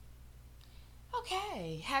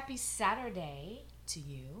Okay, happy Saturday to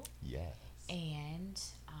you. Yes. And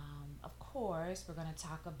of course, we're going to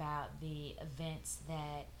talk about the events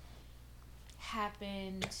that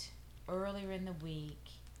happened earlier in the week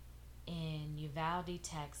in Uvalde,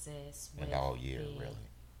 Texas, with And all year, the. really.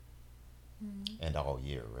 Mhm. And all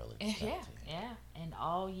year, really. Yeah, yeah, and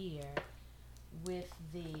all year with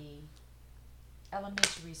the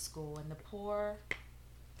elementary school and the poor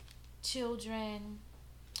children.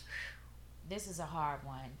 This is a hard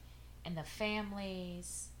one. And the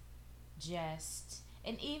families just,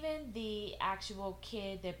 and even the actual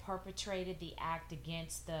kid that perpetrated the act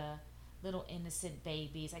against the little innocent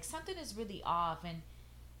babies, like something is really off. And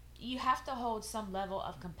you have to hold some level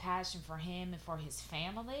of compassion for him and for his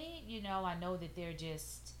family. I know that they're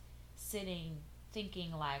just sitting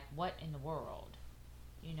thinking, like, what in the world?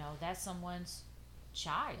 That's someone's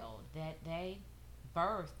child that they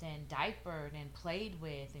birthed and diapered and played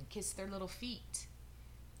with and kissed their little feet,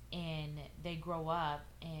 and they grow up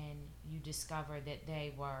and you discover that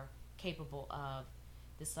they were capable of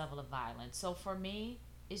this level of violence. So for me,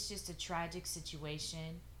 it's just a tragic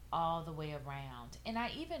situation all the way around. And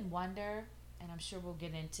I even wonder, and I'm sure we'll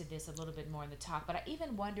get into this a little bit more in the talk, but I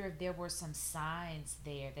even wonder if there were some signs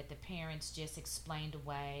there that the parents just explained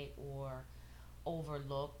away or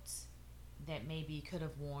overlooked, that maybe could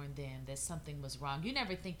have warned them that something was wrong. You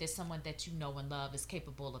never think that someone that you know and love is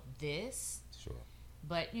capable of this. Sure.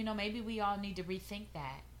 But maybe we all need to rethink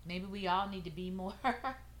that. Maybe we all need to be more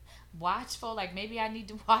watchful. Like, maybe I need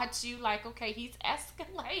to watch you. Like, okay, he's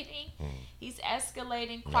escalating. Hmm. He's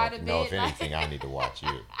escalating No, quite a no, bit. if anything, I need to watch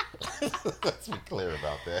you. Let's be clear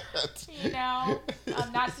about that.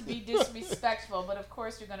 Not to be disrespectful, but of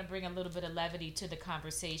course we're going to bring a little bit of levity to the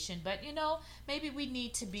conversation. But maybe we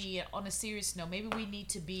need to be, on a serious note, maybe we need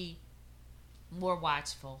to be more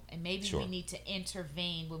watchful, and maybe Sure. we need to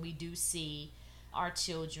intervene when we do see our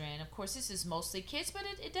children. Of course, this is mostly kids, but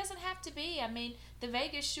it doesn't have to be. I mean, the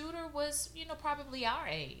Vegas shooter was, probably our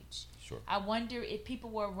age. Sure. I wonder if people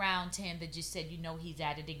were around him that just said, he's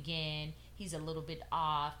at it again. He's a little bit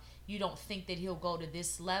off. You don't think that he'll go to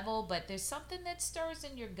this level, but there's something that stirs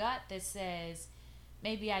in your gut that says,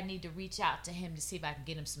 maybe I need to reach out to him to see if I can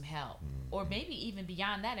get him some help. Mm-hmm. Or maybe even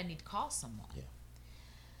beyond that, I need to call someone. Yeah.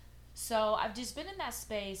 So I've just been in that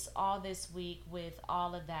space all this week with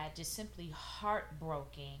all of that, just simply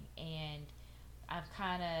heartbroken. And I've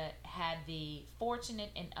kind of had the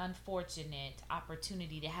fortunate and unfortunate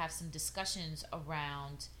opportunity to have some discussions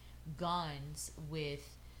around guns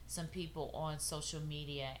with some people on social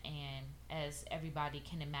media. And as everybody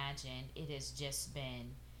can imagine, it has just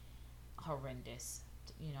been horrendous.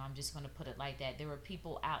 I'm just going to put it like that. There are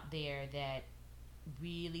people out there that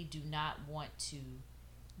really do not want to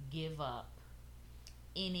give up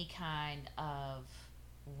any kind of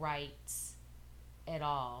rights at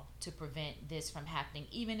all to prevent this from happening.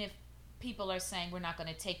 Even if people are saying we're not going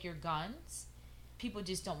to take your guns, people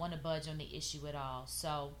just don't want to budge on the issue at all.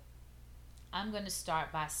 So I'm going to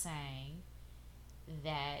start by saying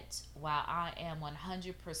that while I am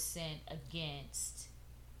 100% against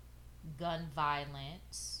gun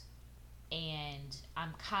violence, and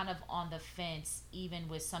I'm kind of on the fence even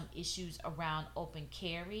with some issues around open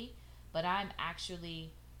carry, but I'm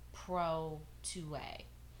actually pro 2A.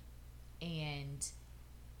 And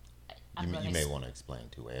You may want to explain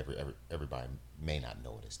 2A. Everybody may not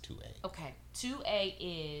know it as 2A. Okay, 2A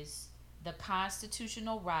is the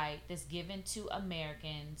constitutional right that's given to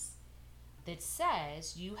Americans that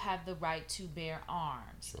says you have the right to bear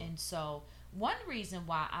arms. Sure. And so one reason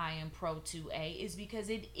why I am pro 2A is because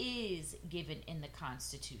it is given in the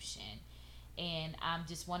Constitution. And I'm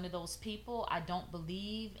just one of those people. I don't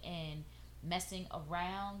believe in messing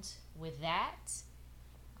around with that.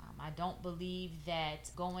 I don't believe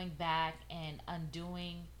that going back and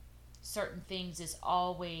undoing certain things is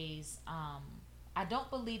always, I don't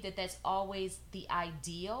believe that that's always the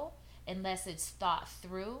ideal unless it's thought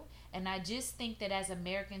through. And I just think that as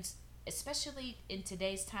Americans, especially in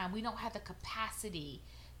today's time, we don't have the capacity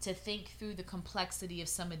to think through the complexity of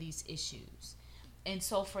some of these issues. And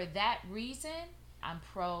so for that reason, I'm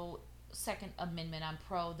pro Second Amendment. I'm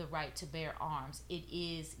pro the right to bear arms. It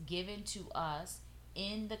is given to us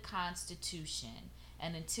in the Constitution.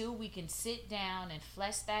 And until we can sit down and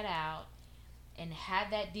flesh that out and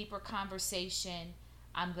have that deeper conversation,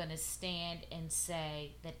 I'm going to stand and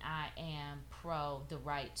say that I am pro the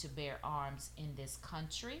right to bear arms in this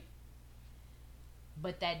country.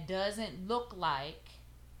 But that doesn't look like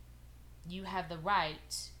you have the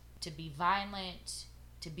right to be violent,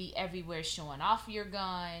 to be everywhere showing off your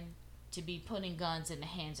gun, to be putting guns in the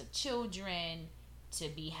hands of children, to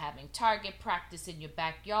be having target practice in your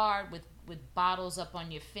backyard with bottles up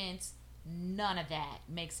on your fence. None of that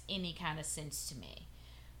makes any kind of sense to me.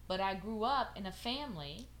 But I grew up in a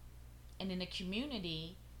family and in a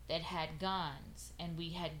community that had guns, and we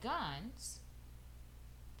had guns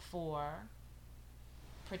for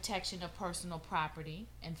protection of personal property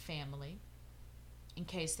and family in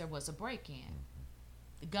case there was a break-in.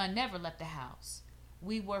 The gun never left the house.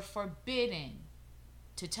 We were forbidden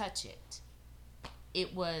to touch it.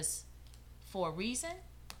 It was for a reason,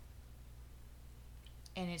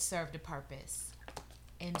 and it served a purpose.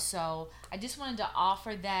 And so I just wanted to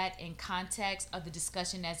offer that in context of the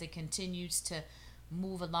discussion as it continues to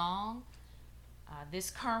move along.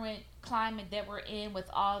 This current climate that we're in with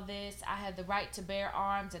all this, I have the right to bear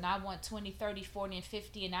arms, and I want 20, 30, 40, and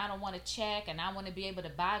 50, and I don't want to check, and I want to be able to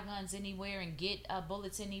buy guns anywhere and get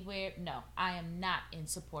bullets anywhere. No, I am not in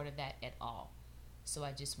support of that at all. So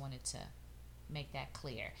I just wanted to make that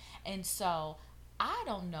clear. And so I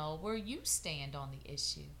don't know where you stand on the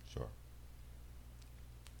issue. Sure.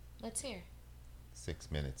 Let's hear.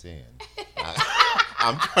 6 minutes in.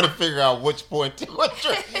 I'm trying to figure out which point to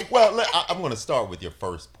address. Well, I'm going to start with your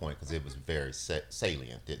first point because it was very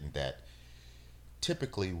salient, didn't that?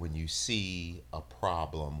 Typically, when you see a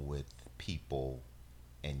problem with people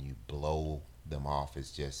and you blow them off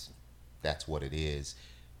as just, that's what it is,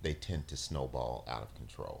 they tend to snowball out of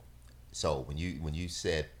control. So when you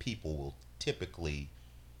said people will typically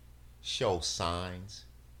show signs,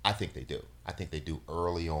 I think they do. I think they do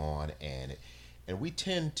early on, and we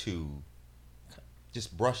tend to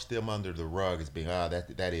just brush them under the rug as being,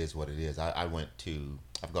 that is what it is. I've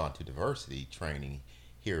gone to diversity training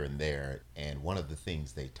here and there, and one of the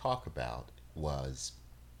things they talk about was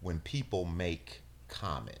when people make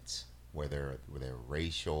comments, whether they're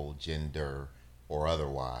racial, gender, or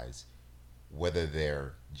otherwise, whether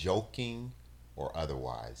they're joking or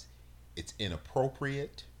otherwise, it's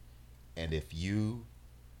inappropriate, and if you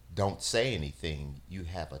don't say anything, you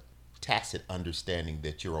have a tacit understanding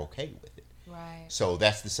that you're okay with it. Right. So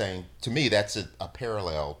that's the same, to me, that's a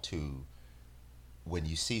parallel to when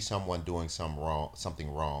you see someone doing something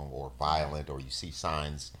wrong or violent, or you see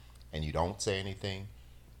signs and you don't say anything,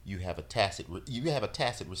 you have a tacit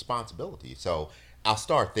responsibility. So I'll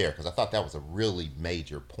start there because I thought that was a really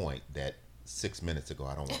major point that 6 minutes ago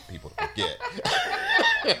I don't want people to forget.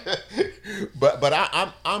 but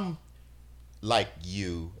I'm like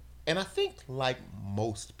you, and I think like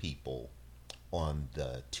most people on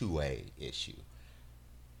the 2A issue,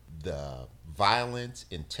 the violence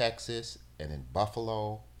in Texas and in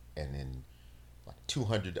Buffalo and in like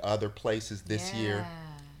 200 other places this year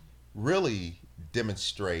really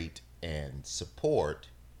demonstrate and support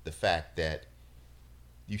the fact that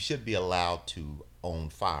you should be allowed to own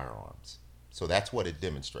firearms. So that's what it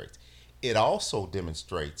demonstrates. It also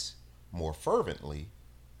demonstrates more fervently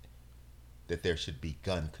that there should be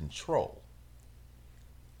gun control.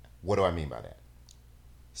 What do I mean by that?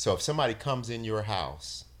 So if somebody comes in your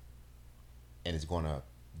house and is going to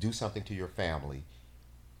do something to your family,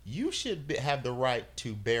 you should have the right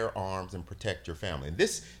to bear arms and protect your family. And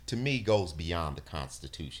this, to me, goes beyond the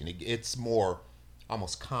Constitution. It's more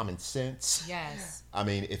almost common sense. Yes. I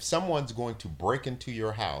mean, if someone's going to break into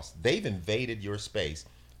your house, they've invaded your space,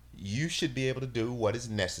 you should be able to do what is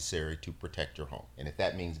necessary to protect your home. And if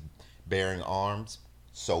that means bearing arms,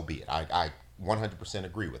 so be it. I 100%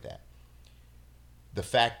 agree with that. The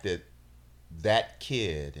fact that that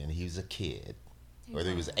kid, and he was a kid, whether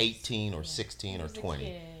he was 18 or 16 or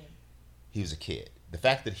 20, he was a kid. The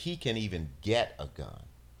fact that he can even get a gun,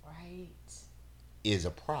 right, is a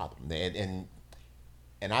problem.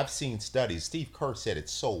 And I've seen studies. Steve Kerr said it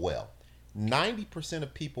so well. 90%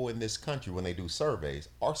 of people in this country, when they do surveys,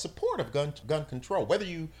 are supportive of gun control, whether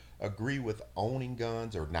you agree with owning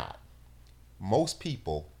guns or not. Most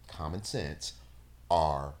people, common sense,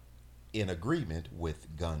 are in agreement with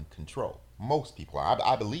gun control. Most people are.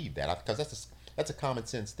 I believe that because that's a common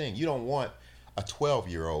sense thing. You don't want a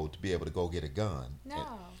 12-year-old to be able to go get a gun.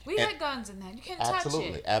 No. We had guns in that. You can't touch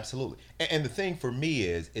it. Absolutely. And the thing for me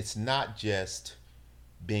is, it's not just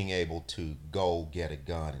being able to go get a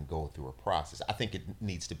gun and go through a process. I think it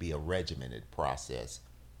needs to be a regimented process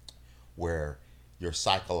where your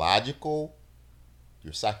psychological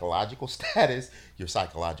status, your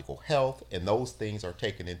psychological health, and those things are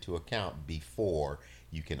taken into account before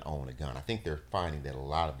you can own a gun. I think they're finding that a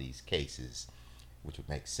lot of these cases, which would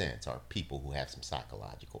make sense, are people who have some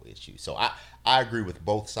psychological issues. So I agree with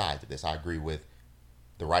both sides of this. I agree with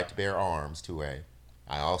the right to bear arms, 2A.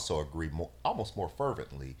 I also agree almost more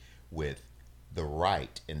fervently with the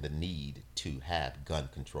right and the need to have gun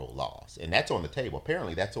control laws, and that's on the table.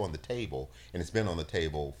 Apparently, that's on the table, and it's been on the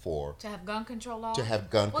table for To have gun control laws. to have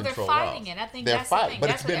gun Well, they're control fighting laws. it. I think They're that's the fighting, thing. but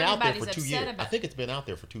That's it's been what out there for everybody's 2 upset years. about. I think it's been out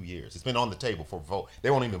there for 2 years. It's been on the table for vote. They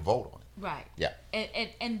won't even vote on it. Right. Yeah.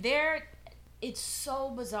 And there, it's so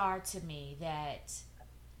bizarre to me that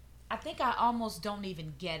I think I almost don't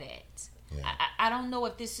even get it. Yeah. I don't know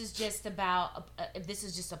if this is just about if this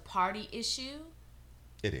is just a party issue,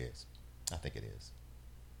 It is. I think it is.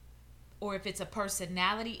 or if it's a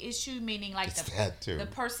personality issue, meaning like It's that too. the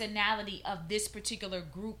personality of this particular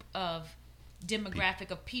group of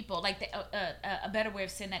demographic of people. Like a better way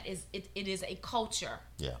of saying that is it is a culture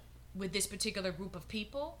Yeah. with this particular group of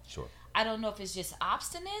people. Sure. I don't know if it's just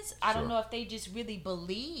obstinance. I don't Sure. know if they just really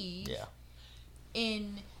believe Yeah.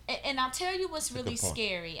 in. And I'll tell you what's really good point.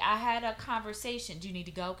 scary. I had a conversation. Do you need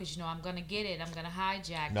to go? Because I'm going to get it. I'm going to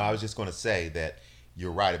hijack. No, I was just going to say that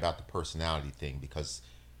you're right about the personality thing, because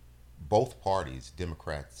both parties,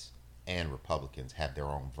 Democrats and Republicans, have their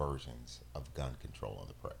own versions of gun control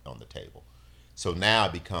on the table. So now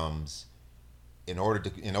it becomes, in order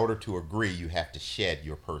to agree, you have to shed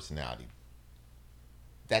your personality.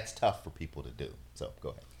 That's tough for people to do. So go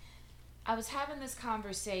ahead. I was having this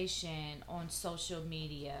conversation on social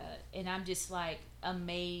media, and I'm just like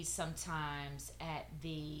amazed sometimes at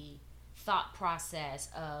the thought process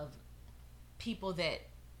of people that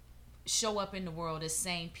show up in the world as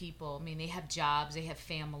sane people. I mean, they have jobs, they have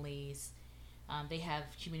families, they have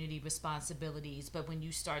community responsibilities, but when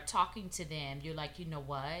you start talking to them, you're like, you know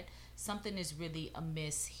what? Something is really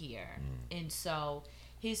amiss here. And so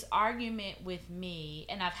his argument with me,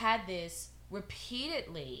 and I've had this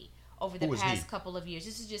repeatedly over the past couple of years.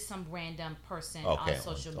 This is just some random person on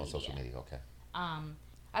social media. On social media, okay.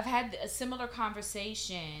 I've had a similar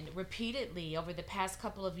conversation repeatedly over the past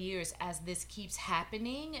couple of years as this keeps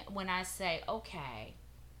happening, when I say, okay,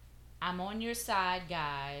 I'm on your side,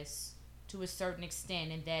 guys, to a certain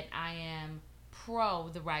extent, and that I am pro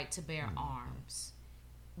the right to bear arms.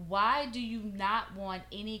 Why do you not want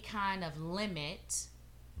any kind of limit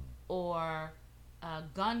or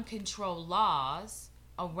gun control laws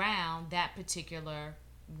around that particular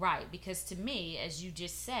right? Because to me, as you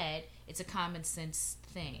just said, it's a common sense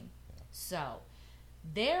thing. So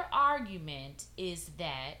their argument is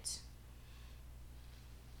that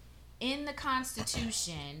in the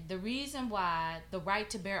Constitution, the reason why the right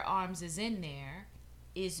to bear arms is in there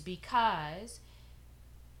is because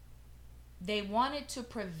they wanted to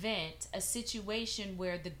prevent a situation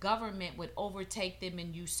where the government would overtake them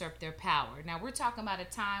and usurp their power. Now, we're talking about a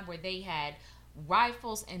time where they had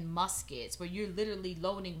rifles and muskets, where you're literally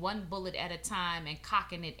loading one bullet at a time and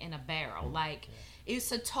cocking it in a barrel. Like,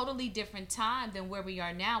 it's a totally different time than where we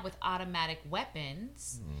are now with automatic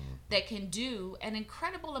weapons that can do an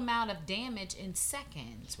incredible amount of damage in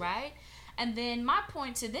seconds, right? And then my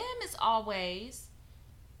point to them is always,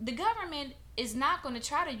 the government is not going to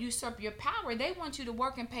try to usurp your power. They want you to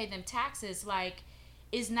work and pay them taxes. Like,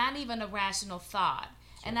 it's not even a rational thought.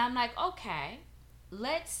 Sure. And I'm like, okay,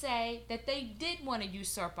 let's say that they did want to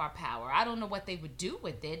usurp our power. I don't know what they would do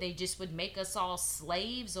with it. They just would make us all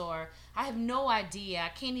slaves, or I have no idea. I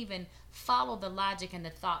can't even follow the logic and the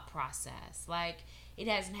thought process. Like, it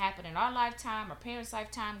hasn't happened in our lifetime, our parents'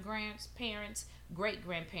 lifetime, grandparents,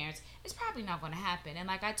 great-grandparents. It's probably not going to happen. And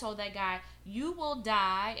like I told that guy, you will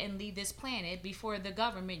die and leave this planet before the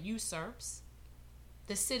government usurps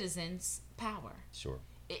the citizens' power. Sure.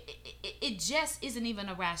 It just isn't even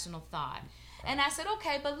a rational thought. And I said,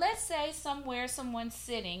 okay, but let's say somewhere someone's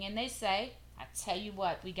sitting and they say, I tell you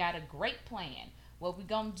what, we got a great plan. What we're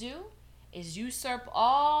going to do is usurp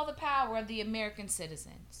all the power of the American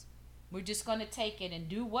citizens. We're just going to take it and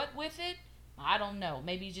do what with it? I don't know.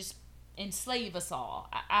 Maybe just enslave us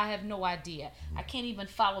all. I have no idea. I can't even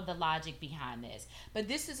follow the logic behind this. But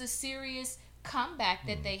this is a serious comeback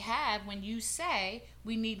that they have when you say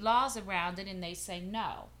we need laws around it and they say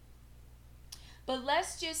no. But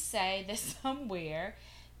let's just say that somewhere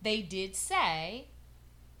they did say,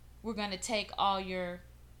 we're going to take all your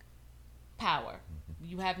power.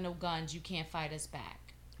 You have no guns. You can't fight us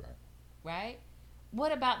back. Right?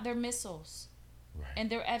 What about their missiles? Right. And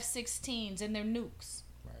their F-16s and their nukes?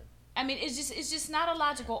 Right. I mean, it's just not a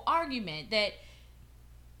logical argument that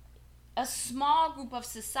a small group of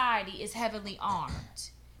society is heavily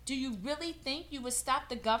armed. Do you really think you would stop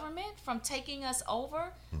the government from taking us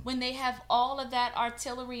over when they have all of that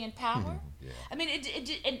artillery and power? Yeah. I mean,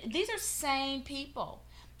 and these are sane people.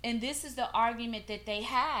 And this is the argument that they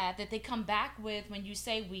have, that they come back with when you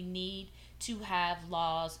say we need to have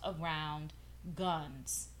laws around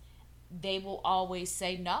guns. They will always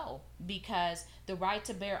say no, because the right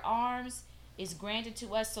to bear arms, is granted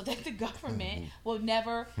to us so that the government will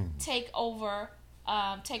never take over,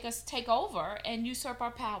 take over and usurp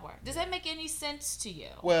our power. Does that make any sense to you?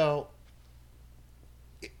 Well,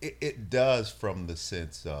 it does from the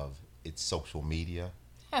sense of it's social media.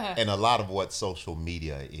 And a lot of what social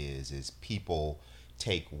media is people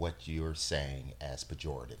take what you're saying as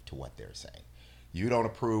pejorative to what they're saying. You don't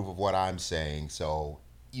approve of what I'm saying, so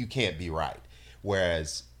you can't be right.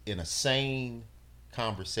 Whereas in a sane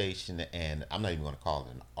conversation, and I'm not even going to call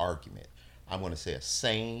it an argument, I'm going to say a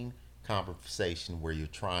sane conversation where you're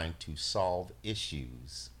trying to solve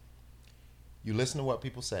issues, you listen to what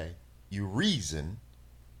people say, you reason,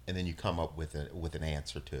 and then you come up with an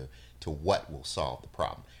answer to what will solve the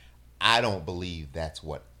problem. I don't believe that's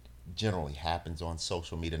what generally happens on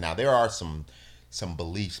social media. Now, there are some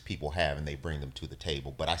beliefs people have and they bring them to the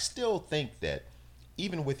table, but I still think that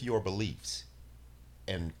even with your beliefs,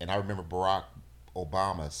 and I remember Barack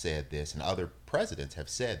Obama said this, and other presidents have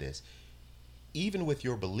said this, even with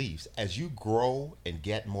your beliefs, as you grow and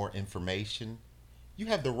get more information, you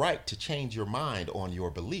have the right to change your mind on your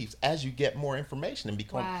beliefs as you get more information and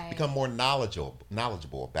become more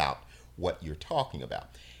knowledgeable about what you're talking about.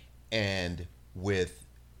 And with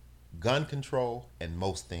gun control and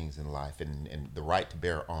most things in life, and the right to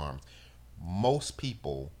bear arms, most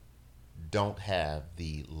people don't have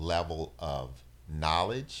the level of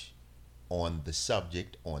knowledge on the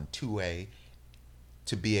subject, on 2A,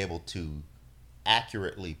 to be able to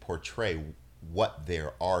accurately portray what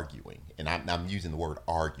they're arguing. And I'm using the word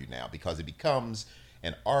argue now because it becomes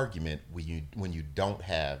an argument when you don't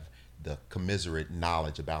have the commiserate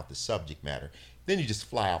knowledge about the subject matter. Then you just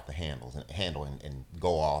fly off the handle and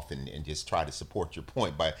go off and just try to support your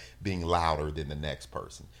point by being louder than the next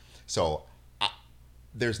person. So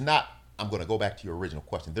I'm going to go back to your original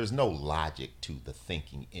question. There's no logic to the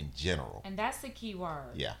thinking in general. And that's the key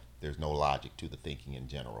word. Yeah, there's no logic to the thinking in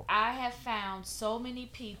general. I have found so many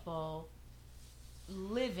people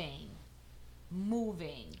living,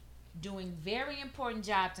 moving, doing very important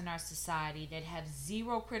jobs in our society that have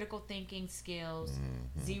zero critical thinking skills,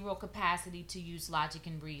 zero capacity to use logic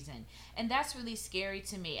and reason. And that's really scary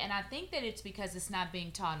to me. And I think that it's because it's not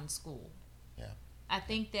being taught in school. Yeah. I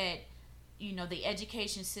think that, the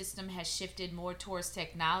education system has shifted more towards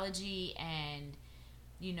technology and,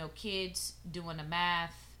 kids doing a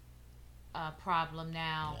math problem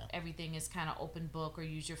now. Yeah. Everything is kind of open book or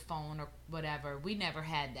use your phone or whatever. We never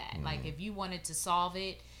had that. Like if you wanted to solve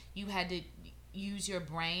it, you had to use your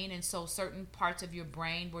brain, and so certain parts of your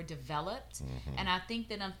brain were developed. And I think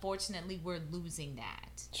that unfortunately we're losing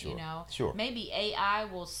that. Sure. Sure. Maybe AI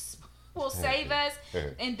will save us,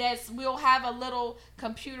 and we'll have a little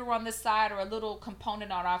computer on the side or a little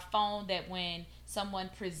component on our phone that when someone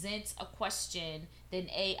presents a question, then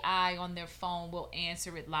AI on their phone will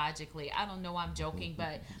answer it logically. I don't know, I'm joking,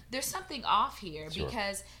 but there's something off here. Sure.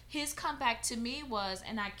 Because his comeback to me was,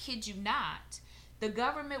 and I kid you not, the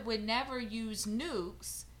government would never use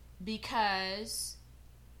nukes because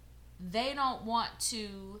they don't want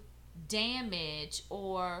to damage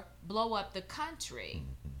or blow up the country.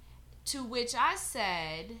 To which I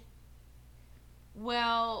said,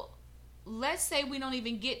 well, let's say we don't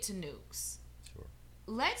even get to nukes. Sure.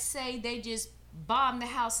 Let's say they just bomb the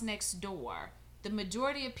house next door. The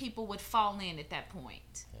majority of people would fall in at that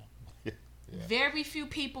point. Yeah. Very few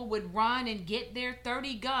people would run and get their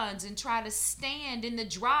 30 guns and try to stand in the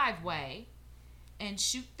driveway and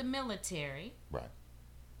shoot the military. Right.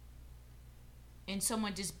 And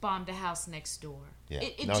someone just bombed the house next door. Yeah.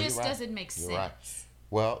 It just doesn't make sense. Right.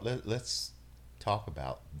 Well, let's talk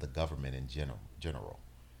about the government in general.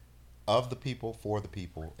 Of the people, for the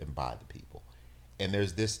people, and by the people. And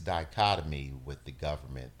there's this dichotomy with the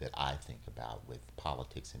government that I think about with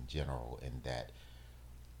politics in general, in that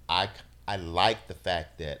I like the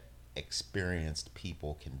fact that experienced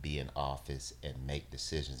people can be in office and make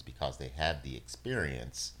decisions because they have the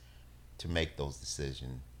experience to make those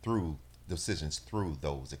decisions through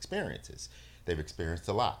those experiences. They've experienced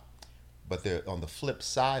a lot. But on the flip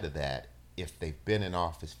side of that, if they've been in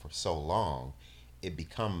office for so long, it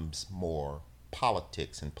becomes more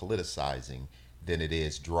politics and politicizing than it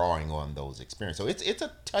is drawing on those experiences. So it's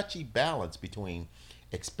a touchy balance between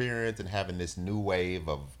experience and having this new wave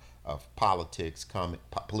of politicians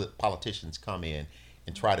come in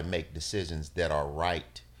and try to make decisions that are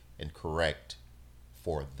right and correct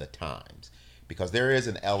for the times. Because there is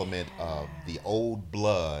an element of the old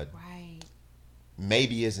blood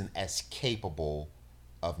maybe isn't as capable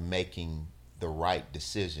of making the right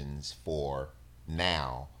decisions for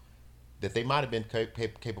now that they might have been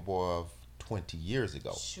capable of 20 years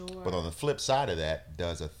ago. Sure. But on the flip side of that,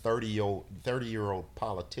 does a 30-year-old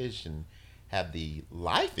politician have the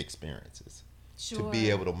life experiences Sure. to be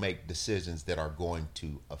able to make decisions that are going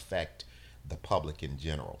to affect the public in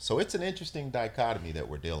general. So it's an interesting dichotomy that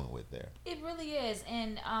we're dealing with there. It really is.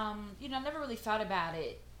 And, I never really thought about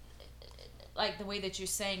it like the way that you're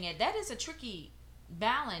saying it. That is a tricky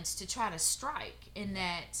balance to try to strike, in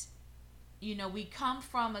that, we come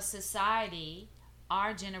from a society,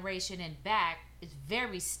 our generation and back is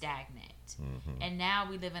very stagnant. Mm-hmm. And now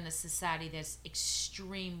we live in a society that's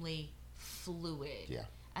extremely fluid. Yeah.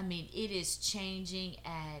 I mean, it is changing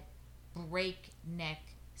at breakneck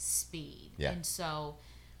speed. Yeah. And so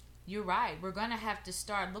you're right. We're going to have to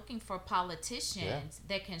start looking for politicians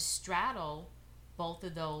that can straddle both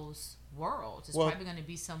of those worlds. It's probably going to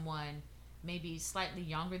be someone maybe slightly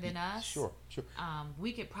younger than us. Sure.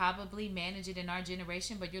 We could probably manage it in our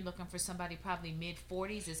generation, but you're looking for somebody probably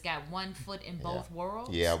mid-40s that's got one foot in both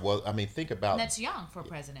worlds. Yeah, well, I mean, think about... And that's young for a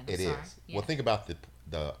president. It is. Yeah. Well, think about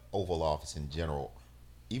the Oval Office in general.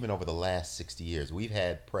 Even over the last 60 years, we've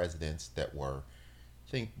had presidents that were, I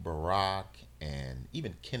think Barack and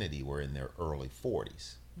even Kennedy were in their early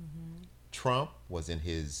 40s. Mm-hmm. Trump was in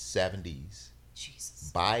his 70s.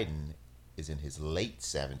 Jesus. Biden is in his late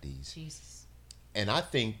 70s. Jesus. And I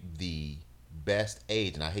think the best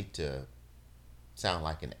age, and I hate to sound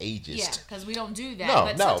like an ageist. Yeah, because we don't do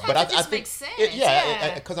that. But it just makes sense.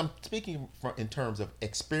 Because I'm speaking in terms of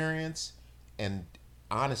experience, and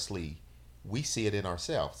honestly, we see it in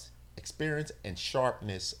ourselves. Experience and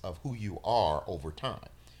sharpness of who you are over time.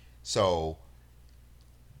 So,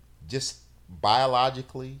 just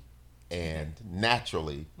biologically and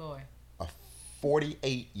naturally, Boy. a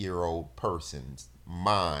 48-year-old person's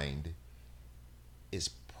mind is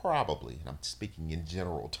probably, and I'm speaking in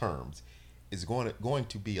general terms, is going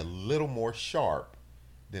to be a little more sharp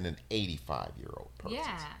than an 85-year-old person.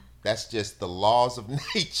 Yeah. That's just the laws of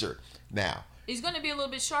nature. Now, he's going to be a little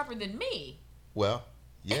bit sharper than me. Well,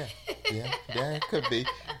 yeah, it could be.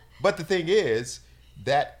 But the thing is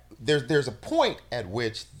that there's a point at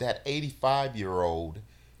which that 85-year-old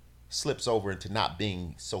slips over into not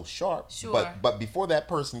being so sharp. Sure. But before that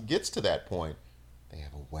person gets to that point, they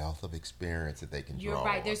have a wealth of experience that they can draw. You're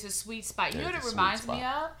right. There's a sweet spot. You know what it reminds me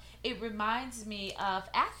of? It reminds me of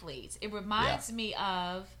athletes. It reminds me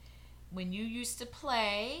of when you used to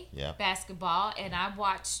play basketball, and I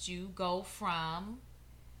watched you go from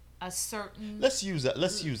a certain let's use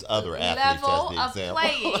other athletes level as the of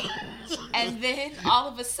example. playing, and then all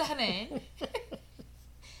of a sudden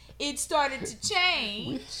it started to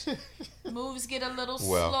change. Moves get a little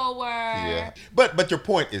slower. Yeah, but your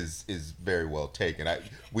point is very well taken.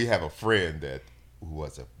 We have a friend who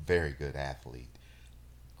was a very good athlete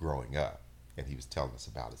growing up, and he was telling us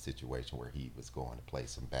about a situation where he was going to play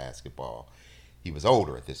some basketball. He was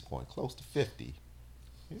older at this point, close to 50.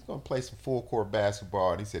 He was going to play some full court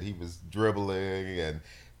basketball, and he said he was dribbling, and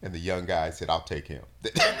the young guy said, "I'll take him."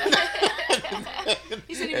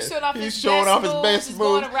 He said he was showing off his best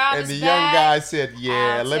moves, and the young guy said,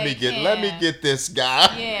 "Yeah, let me get this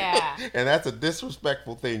guy." Yeah, and that's a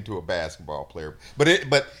disrespectful thing to a basketball player. But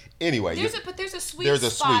anyway, there's a sweet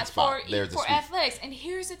spot for athletics. And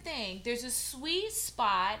here's the thing: there's a sweet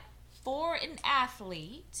spot for an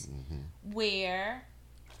athlete where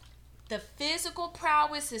the physical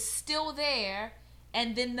prowess is still there,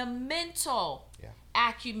 and then the mental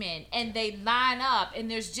acumen, and they line up,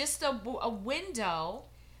 and there's just a window.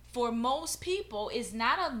 For most people, is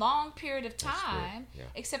not a long period of time,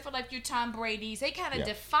 except for like your Tom Brady's. They kind of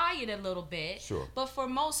defy it a little bit. Sure. But for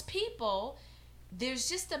most people, there's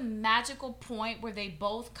just a magical point where they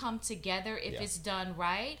both come together if it's done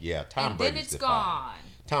right. Yeah, Tom Brady's then it's gone.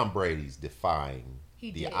 Tom Brady's defying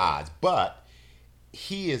the odds, but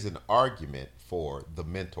he is an argument for the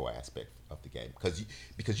mental aspect of the game,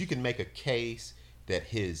 because you can make a case that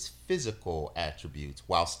his physical attributes,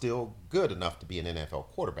 while still good enough to be an NFL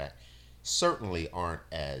quarterback, certainly aren't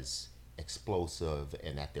as explosive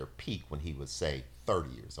and at their peak when he was, say,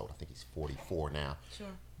 30 years old. I think he's 44 now. Sure.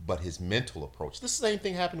 But his mental approach. The same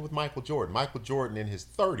thing happened with Michael Jordan. Michael Jordan in his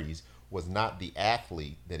 30s was not the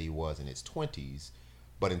athlete that he was in his 20s.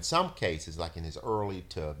 But in some cases, like in his early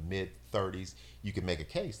to mid-30s, you can make a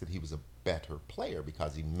case that he was a better player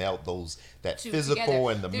because he that physical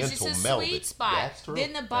together. And the There's mental just a melded. sweet spot. That's true.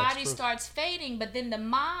 Then the body starts fading, but then the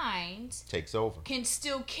mind takes over. Can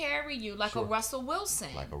still carry you like a Russell Wilson.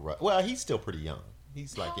 Well, he's still pretty young.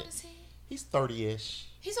 He's How old is he? He's 30-ish.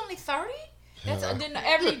 He's only 30? That's then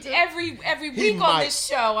every week on this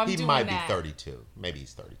show I'm doing that. He might be 32. Maybe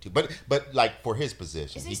he's 32. But like for his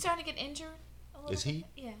position. Is he starting to get injured? Is he?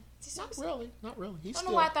 Yeah. Not really. I don't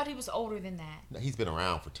know why I thought he was older than that. He's been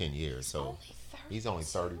around for 10 years, so he's only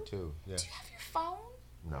 32. Yeah. Do you have your phone?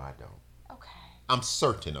 No, I don't. Okay. I'm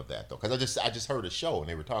certain of that though, because I just heard a show and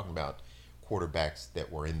they were talking about quarterbacks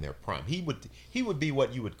that were in their prime. He would be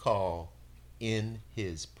what you would call in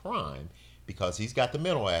his prime because he's got the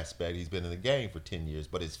mental aspect. He's been in the game for 10 years,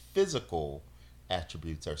 but his physical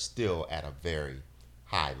attributes are still at a very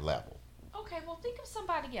high level. Okay, well, think of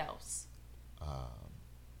somebody else.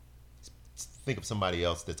 Think of somebody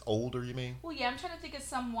else that's older, you mean? Well, yeah, I'm trying to think of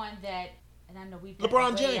someone that, and I know we've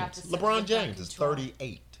LeBron James. LeBron James is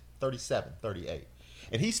 38, 37, 38.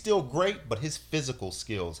 And he's still great, but his physical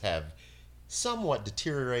skills have somewhat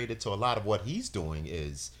deteriorated. So a lot of what he's doing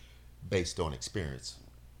is based on experience.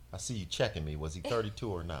 I see you checking me. Was he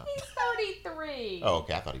 32 or not? He's 33. Oh,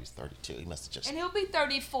 okay. I thought he was 32. He must have just... And he'll be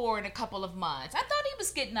 34 in a couple of months. I thought he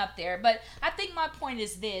was getting up there. But I think my point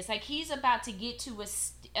is this. Like, he's about to get to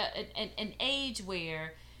an age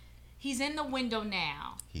where he's in the window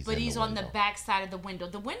now. He's on the back side of the window.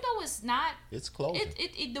 The window is not... It's closing.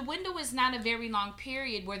 The window is not a very long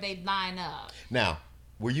period where they line up. Now,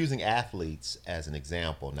 we're using athletes as an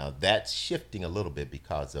example. Now, that's shifting a little bit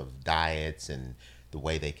because of diets and the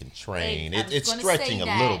way they can train. It's stretching a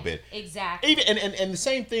little bit. Exactly. Even and the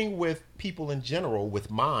same thing with people in general, with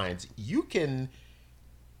minds. You can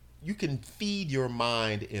feed your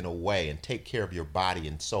mind in a way and take care of your body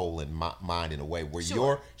and soul and mind in a way where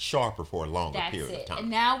you're sharper for a longer period of time. And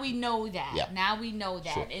now we know that. Yeah. Now we know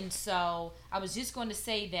that. Sure. And so I was just going to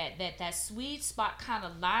say that sweet spot kind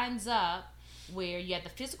of lines up where you have the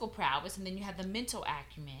physical prowess and then you have the mental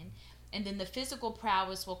acumen. And then the physical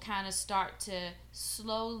prowess will kind of start to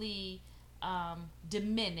slowly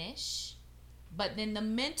diminish. But then the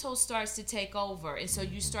mental starts to take over. And so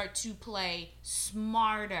you start to play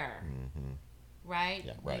smarter. Mm-hmm. Right?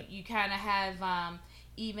 Yeah, right. You kind of have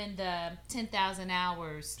even the 10,000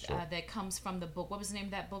 hours Sure. that comes from the book. What was the name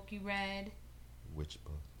of that book you read? Which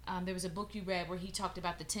book? There was a book you read where he talked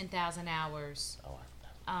about the 10,000 hours. Oh,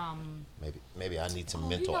 maybe I need some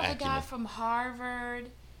mental acumen. acumen. The guy from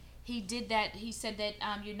Harvard, he did that. He said that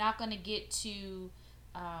you're not going to get to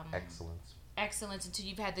excellence until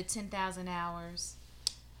you've had the 10,000 hours.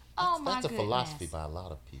 That's a philosophy by a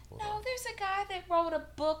lot of people. No, there's a guy that wrote a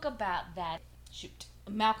book about that. Shoot,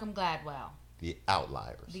 Malcolm Gladwell. The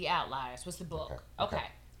Outliers. The Outliers was the book. Okay.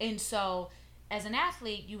 And so, as an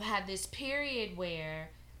athlete, you have this period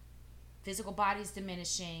where physical body is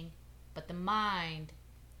diminishing, but the mind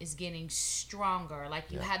is getting stronger.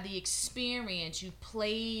 Like you have the experience, you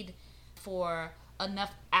played for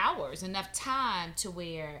enough hours, enough time to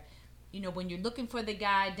where, when you're looking for the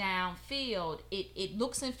guy downfield, it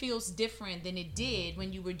looks and feels different than it did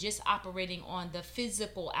when you were just operating on the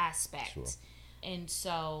physical aspect. Sure. And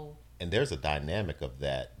so... And there's a dynamic of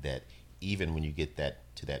that even when you get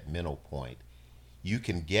to that mental point, you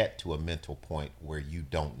can get to a mental point where you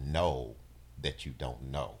don't know that you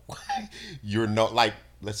don't know. You're not like,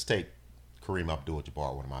 let's take Kareem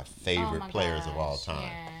Abdul-Jabbar, one of my favorite players of all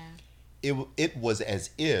time. Yeah. It was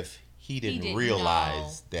as if he didn't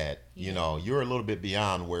realize that, you're a little bit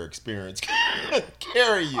beyond where experience can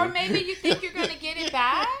carry you. Or maybe you think you're going to get it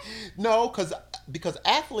back? No, because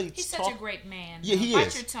athletes He's such a great man. Yeah, he Bite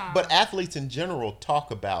is. Your tongue. But athletes in general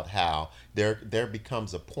talk about how there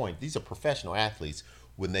becomes a point. These are professional athletes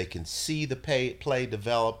when they can see the play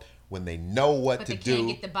develop, when they know what to do. But they can't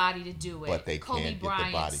get the body to do it. But they Kobe can't Bryant get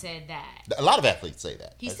the body. said that. A lot of athletes say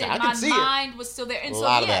that. He said my mind was still there. And a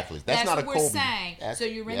lot of athletes. That's not what a we're Kobe. saying. So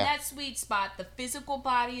you're in that sweet spot. The physical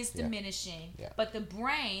body is diminishing. Yeah. But the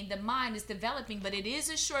brain, the mind is developing. But it is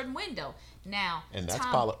a short window. Now, and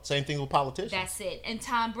that's same thing with politicians. That's it. And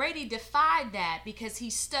Tom Brady defied that because he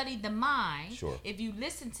studied the mind. Sure. If you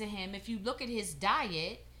listen to him, if you look at his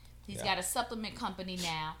diet, he's got a supplement company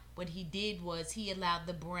now. What he did was he allowed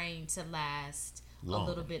the brain to last a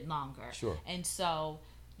little bit longer. Sure. And so,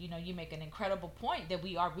 you make an incredible point that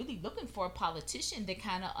we are really looking for a politician that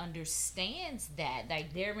kind of understands that.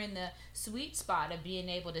 Like they're in the sweet spot of being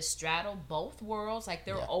able to straddle both worlds. Like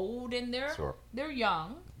they're old and they're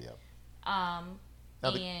young. Yeah. Go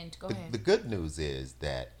ahead. The good news is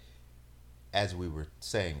that, as we were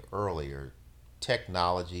saying earlier,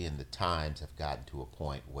 technology and the times have gotten to a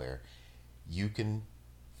point where you can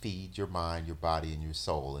feed your mind, your body, and your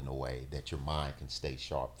soul in a way that your mind can stay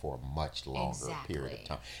sharp for a much longer period of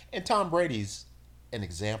time. And Tom Brady's an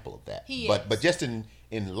example of that. He is. But just in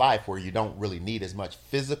life where you don't really need as much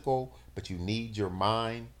physical, but you need your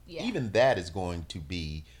mind, even that is going to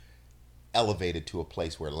be elevated to a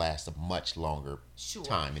place where it lasts a much longer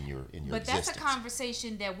time in your But existence. that's a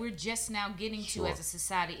conversation that we're just now getting to as a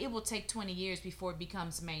society. It will take 20 years before it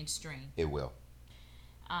becomes mainstream. It will.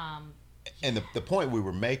 And the point we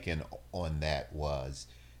were making on that was,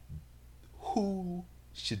 who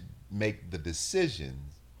should make the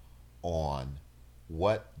decisions on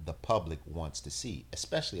what the public wants to see,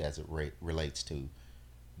 especially as it relates to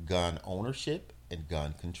gun ownership and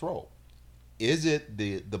gun control. Is it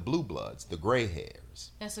the blue bloods, the gray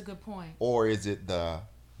hairs? That's a good point. Or is it the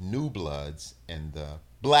new bloods and the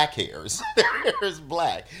black hairs? Their hair is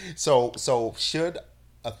black. So should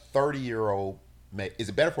a 30-year-old make? Is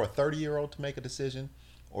it better for a 30-year-old to make a decision,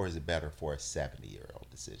 or is it better for a 70-year-old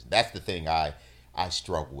decision? That's the thing I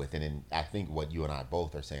struggle with, and I think what you and I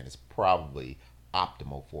both are saying is probably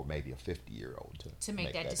optimal for maybe a 50-year-old to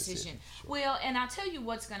make that decision. Sure. Well, and I'll tell you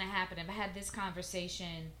what's going to happen. I've had this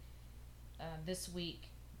conversation this week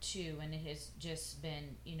too, and it has just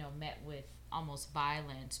been, met with almost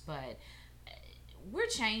violence. But we're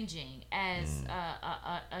changing as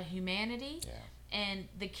a humanity, and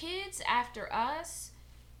the kids after us,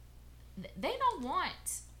 they don't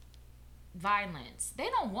want violence. They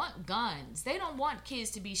don't want guns. They don't want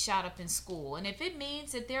kids to be shot up in school. And if it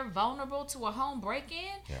means that they're vulnerable to a home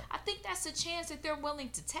break-in, I think that's a chance that they're willing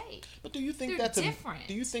to take. But do you think they're that's different?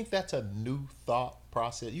 Do you think that's a new thought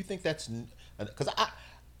process? You think that's because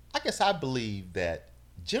I guess I believe that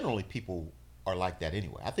generally people are like that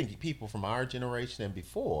anyway. I think people from our generation and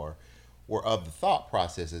before were of the thought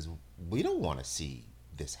processes, we don't want to see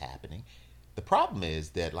this happening. The problem is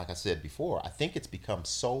that, like I said before, I think it's become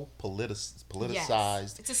so politicized.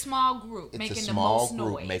 Yes. It's a small group making the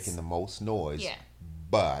most noise. Yeah.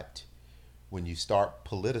 But when you start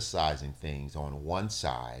politicizing things on one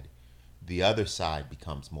side, the other side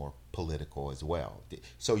becomes more political as well.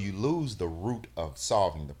 So you lose the root of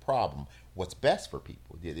solving the problem. What's best for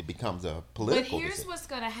people? It becomes a political. But here's what's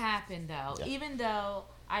going to happen, though. Yeah. Even though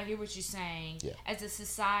I hear what you're saying, as a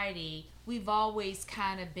society, we've always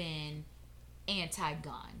kind of been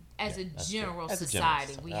anti-gun. As a general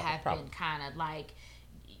society, we have been kind of like,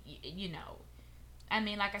 I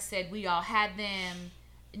mean, like I said, we all had them,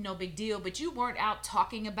 no big deal, but you weren't out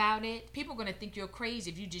talking about it. People are going to think you're crazy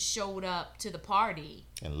if you just showed up to the party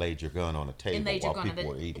and laid your gun on the table while people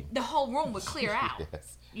were eating. The whole room would clear out,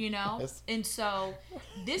 Yes. Yes. And so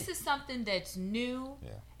this is something that's new,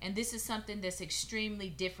 and this is something that's extremely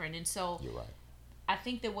different. And so you're right. I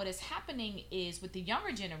think that what is happening is with the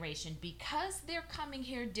younger generation, because they're coming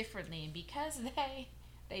here differently, and because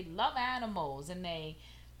they love animals, and they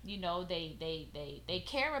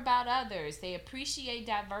care about others, they appreciate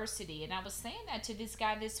diversity. And I was saying that to this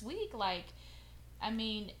guy this week,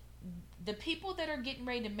 the people that are getting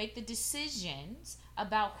ready to make the decisions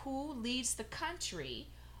about who leads the country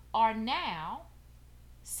are now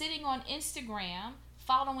sitting on Instagram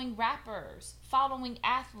following rappers, following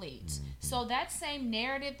athletes. Mm-hmm. So that same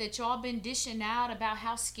narrative that y'all been dishing out about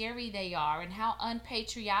how scary they are and how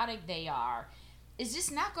unpatriotic they are is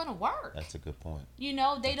just not going to work. That's a good point.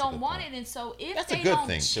 They don't want it. And so if they don't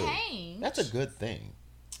change... That's a good thing.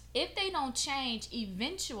 If they don't change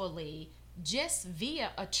eventually, just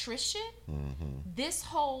via attrition, this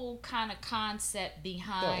whole kind of concept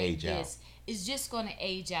behind this is just going to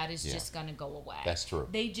age out. It's just going to go away. That's true.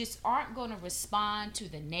 They just aren't going to respond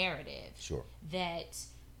to the narrative that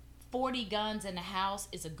 40 guns in the house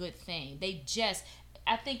is a good thing.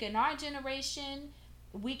 I think in our generation,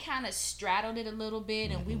 we kind of straddled it a little bit,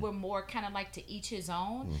 and we were more kind of like to each his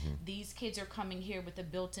own. These kids are coming here with a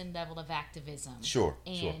built-in level of activism.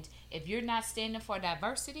 And if you're not standing for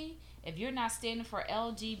diversity, if you're not standing for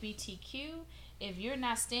LGBTQ, if you're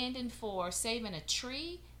not standing for saving a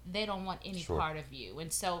tree, they don't want any part of you.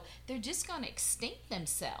 And so they're just going to extinct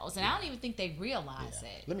themselves. And I don't even think they realize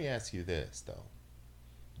it. Let me ask you this, though.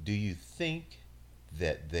 Do you think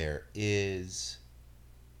that there is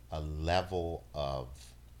a level of,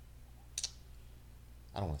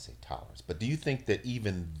 I don't want to say tolerance, but do you think that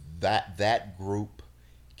even that group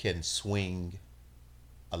can swing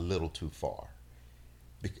a little too far?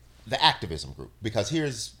 The activism group. Because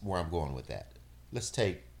here's where I'm going with that. Let's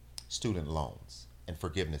take student loans and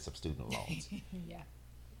forgiveness of student loans.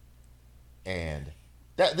 And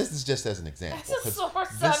this is just as an example. That's a sore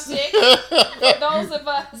subject for those of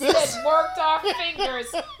us that worked our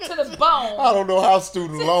fingers to the bone. I don't know how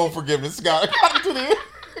student loan forgiveness got to the...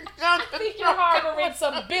 I think you're harboring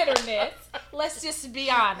some bitterness. Let's just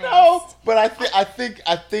be honest. No, but I think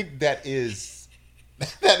that is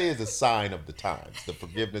a sign of the times. The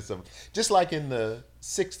forgiveness of, just like in the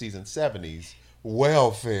 60s and 70s,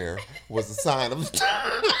 welfare was a sign of the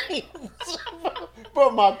times.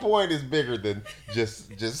 But my point is bigger than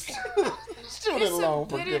just student loan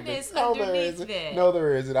forgiveness. No, there isn't. No,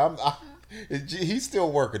 there isn't. He's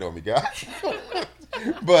still working on me, guys.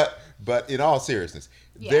 But in all seriousness,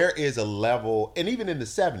 there is a level, and even in the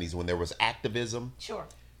 70s when there was activism, sure,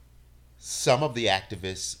 some of the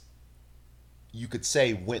activists you could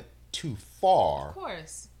say went too Of far,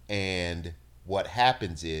 course. and what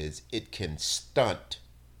happens is it can stunt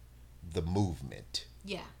the movement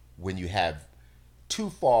Yeah. when you have too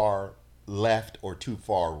far left or too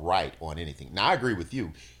far right on anything. Now, I agree with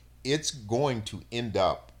you. It's going to end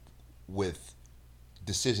up with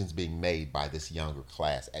decisions being made by this younger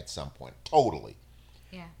class at some point. Totally.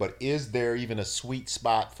 Yeah. But is there even a sweet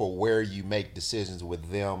spot for where you make decisions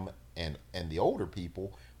with them and the older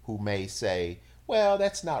people who may say, well,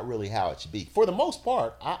 that's not really how it should be. For the most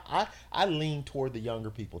part, I lean toward the younger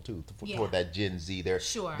people too, toward that Gen Z.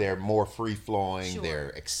 They're more free flowing. Sure. They're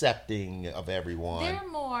accepting of everyone. They're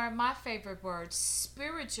more, my favorite word,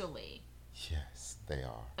 spiritually Yes, they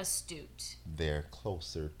are. astute. They're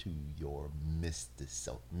closer to your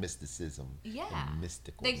mysticism. Yeah. And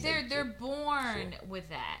mystical. Like they're nature. born Sure. with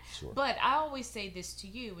that. Sure. But I always say this to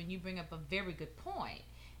you, and you bring up a very good point,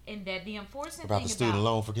 in that the unfortunate About thing the student about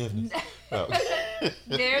loan forgiveness. Oh.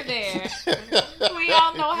 they're there. We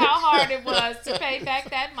all know how hard it was to pay back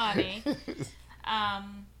that money. I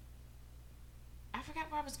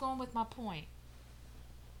forgot where I was going with my point.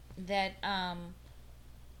 That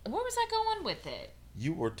where was I going with it?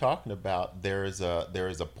 You were talking about there is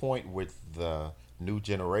a point with the new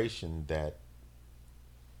generation that.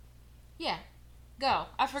 Yeah. Go.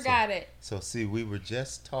 I forgot it. So see, we were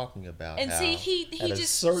just talking about And how see, he at a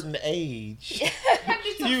just certain age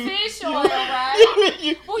it's you- fish oil, right?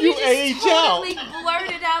 you, Well, you you just age totally out.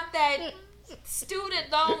 blurted out that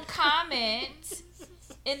student loan comment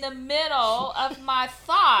in the middle of my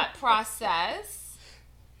thought process.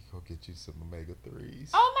 Go get you some omega-3s.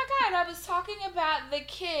 Oh my God, I was talking about the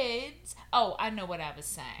kids. Oh, I know what I was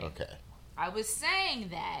saying. Okay. I was saying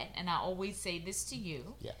that, and I always say this to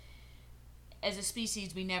you. Yeah. As a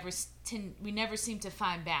species, we never seem to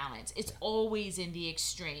find balance. It's always in the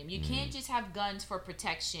extreme. You can't just have guns for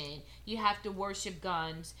protection. You have to worship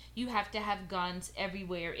guns. You have to have guns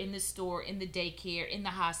everywhere, in the store, in the daycare, in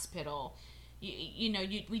the hospital.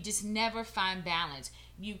 We just never find balance.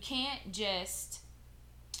 You can't just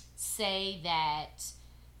say that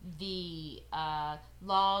the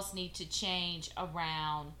laws need to change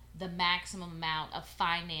around the maximum amount of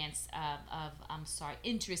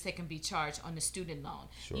interest that can be charged on the student loan.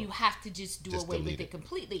 Sure. You have to just do away with it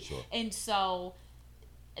completely. Sure. And so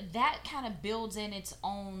that kind of builds in its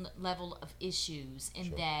own level of issues, in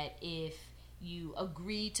Sure. that if you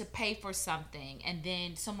agree to pay for something and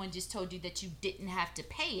then someone just told you that you didn't have to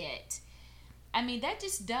pay it, I mean, that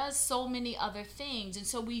just does so many other things. And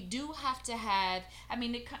so we do have to have, I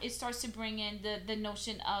mean, it starts to bring in the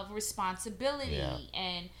notion of responsibility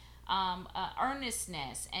and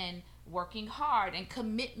earnestness and working hard and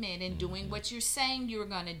commitment and doing what you're saying you're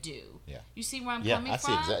going to do. Yeah. You see where I'm Yeah, coming I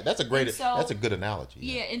from? see exactly. That's a good analogy.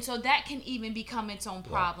 Yeah, and so that can even become its own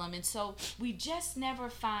problem. And so we just never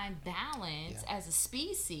find balance as a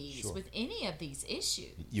species with any of these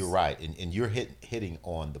issues. You're right, and you're hitting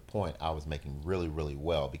on the point I was making really, really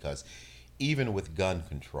well, because even with gun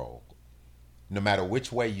control, no matter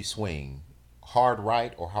which way you swing, hard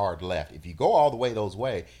right or hard left, if you go all the way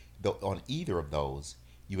on either of those,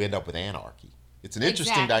 you end up with anarchy. It's an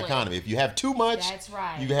interesting dichotomy. If you have too much, that's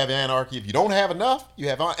right, you have anarchy. If you don't have enough, you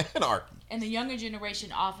have anarchy. And the younger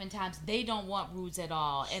generation, oftentimes, they don't want rules at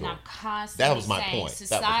all. Sure. And I'm constantly saying point.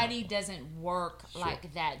 society doesn't work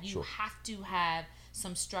like that. You Sure. have to have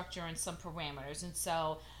some structure and some parameters. And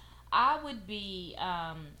so I would be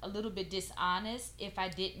a little bit dishonest if I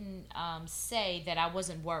didn't say that I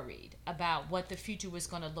wasn't worried about what the future was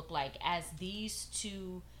going to look like as these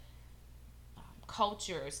two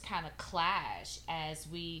cultures kind of clash, as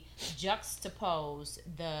we juxtapose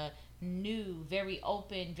the new, very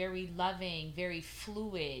open, very loving, very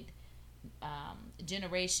fluid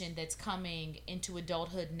generation that's coming into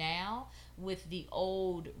adulthood now, with the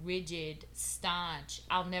old, rigid, staunch,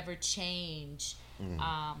 I'll never change,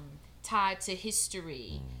 tied to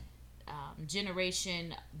history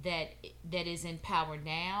generation that is in power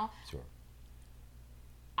now. Sure.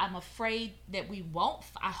 I'm afraid that we won't.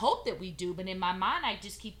 I hope that we do, but in my mind, I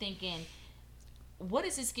just keep thinking, what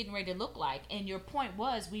is this getting ready to look like? And your point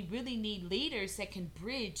was, we really need leaders that can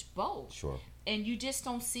bridge both. Sure. And you just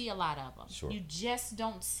don't see a lot of them. Sure. You just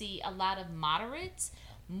don't see a lot of moderates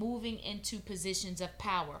moving into positions of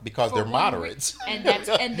power Because they're moderates. and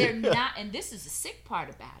they're not. And this is the sick part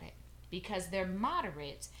about it, because they're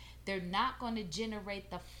moderates. They're not going to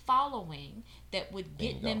generate the following that would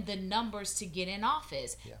get them the numbers to get in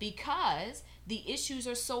office, because the issues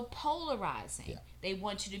are so polarizing. Yeah. They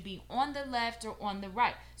want you to be on the left or on the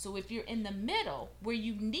right. So if you're in the middle, where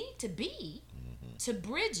you need to be to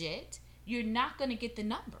bridge it, you're not going to get the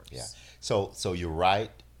numbers. Yeah. So you're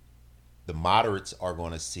right. The moderates are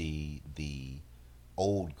going to see the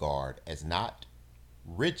old guard as not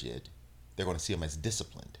rigid. They're going to see them as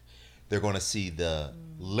disciplined. They're going to see the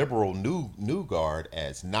liberal new guard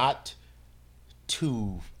as not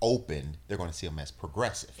too open. They're going to see them as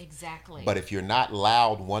progressive. Exactly. But if you're not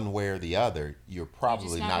loud one way or the other, you're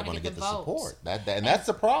probably You're not going to get the votes. support. And that's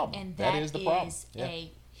the problem. And that is the problem. A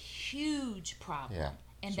huge problem. Yeah.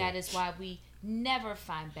 And So- that is why we never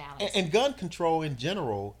find balance. And gun control in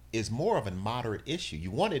general is more of a moderate issue.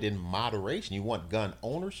 You want it in moderation. You want gun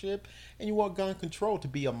ownership and you want gun control to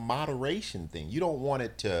be a moderation thing. You don't want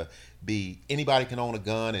it to be anybody can own a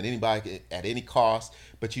gun and anybody at any cost,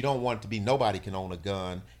 but you don't want it to be nobody can own a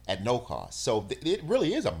gun at no cost. So it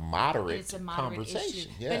really is a moderate, it's a moderate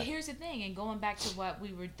conversation. issue. Yeah. But here's the thing, and going back to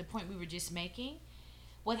the point we were just making,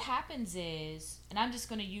 what happens is, and I'm just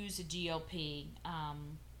going to use the GOP,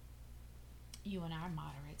 you and I are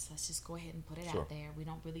moderates. Let's just go ahead and put it Sure. out there. We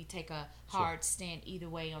don't really take a hard stand either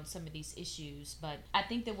way on some of these issues. But I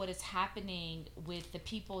think that what is happening with the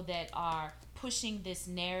people that are pushing this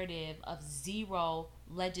narrative of zero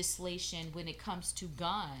legislation when it comes to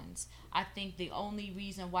guns, I think the only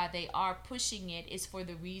reason why they are pushing it is for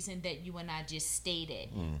the reason that you and I just stated.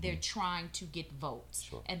 They're trying to get votes.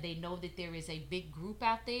 Sure. And they know that there is a big group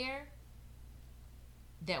out there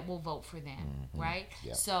that will vote for them, right?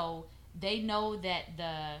 Yeah. So they know that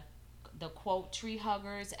the quote tree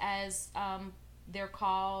huggers, as they're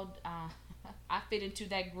called, I fit into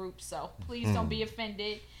that group, so please don't be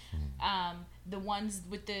offended. The ones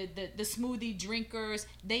with the smoothie drinkers,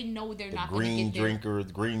 they know they're not going to green get their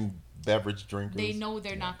drinkers, green beverage drinkers. they know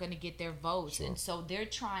they're not going to get their votes. Sure. And so they're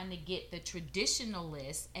trying to get the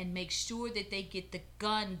traditionalists and make sure that they get the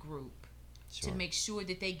gun group Sure. to make sure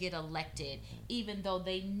that they get elected, even though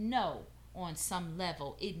they know on some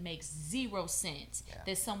level it makes zero sense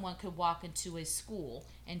that someone could walk into a school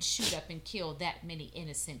and shoot up and kill that many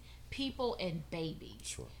innocent people and babies.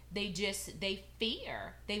 Sure. They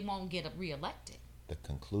fear they won't get reelected. The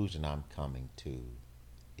conclusion I'm coming to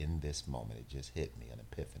in this moment, it just hit me, an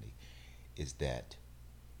epiphany, is that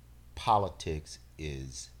politics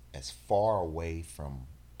is as far away from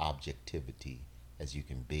objectivity as you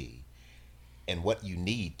can be. And what you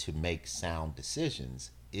need to make sound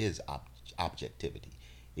decisions is objectivity.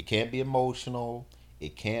 It can't be emotional.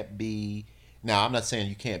 It can't be... Now, I'm not saying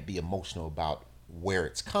you can't be emotional about where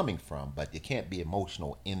it's coming from, but it can't be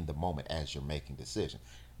emotional in the moment as you're making decisions.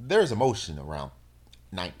 There's emotion around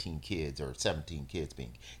 19 kids or 17 kids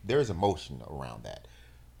being... There's emotion around that.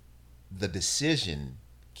 The decision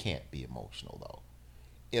can't be emotional, though.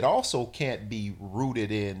 It also can't be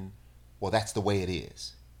rooted in, well, that's the way it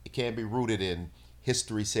is. It can't be rooted in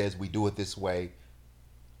history says we do it this way,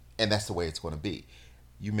 and that's the way it's going to be.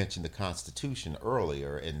 You mentioned the Constitution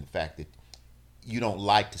earlier and the fact that you don't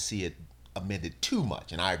like to see it amended too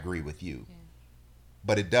much, and I agree with you. Yeah.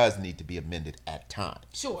 But it does need to be amended at times.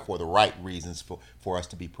 Sure. For the right reasons, for us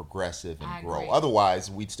to be progressive and grow. Otherwise,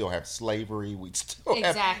 we'd still have slavery. We'd still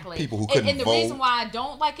have people who couldn't vote. And the reason why I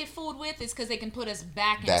don't like it fooled with is because they can put us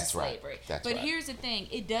back into slavery. That's but right. Here's the thing.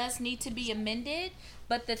 It does need to be amended.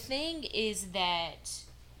 But the thing is that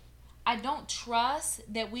I don't trust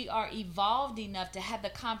that we are evolved enough to have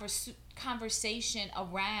the conversation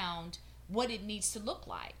around what it needs to look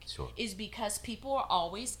like. Sure. Is because people are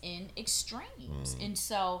always in extremes. And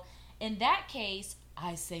so in that case,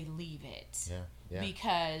 I say leave it. Yeah.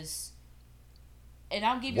 Because, and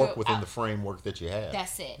I'll give work within the framework that you have.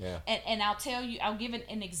 That's it. Yeah. And I'll tell you, I'll give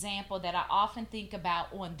an example that I often think about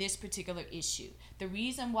on this particular issue. The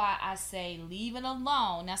reason why I say leave it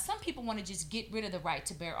alone. Now, some people want to just get rid of the right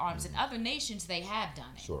to bear arms. In other nations, they have done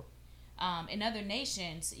it. Sure. In other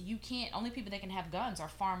nations, you can't. Only people that can have guns are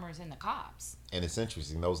farmers and the cops. And it's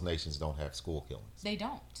interesting; those nations don't have school killings. They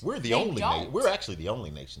don't. We're the only. We're actually the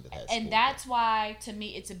only nation that has. And that's why, to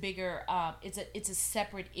me, it's a bigger. It's a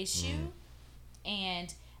separate issue,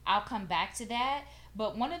 and I'll come back to that.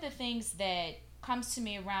 But one of the things that comes to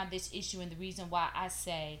me around this issue, and the reason why I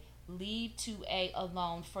say leave 2A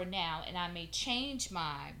alone for now, and I may change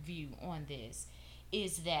my view on this,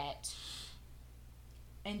 is that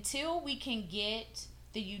until we can get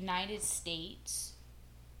the United States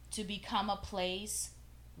to become a place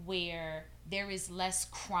where there is less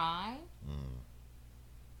crime,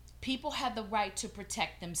 people have the right to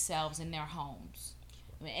protect themselves in their homes.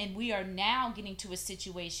 And we are now getting to a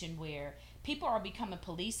situation where people are becoming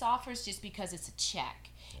police officers just because it's a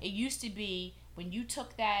check. It used to be when you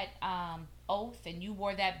took that oath and you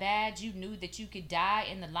wore that badge, you knew that you could die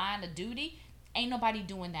in the line of duty. Ain't nobody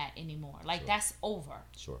doing that anymore. Like, that's over.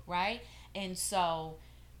 Sure. Right? And so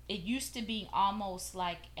it used to be almost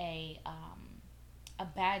like a a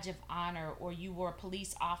badge of honor, or you were a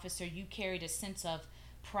police officer, you carried a sense of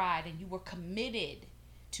pride and you were committed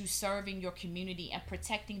to serving your community and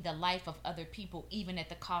protecting the life of other people, even at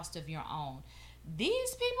the cost of your own.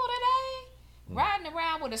 These people today, riding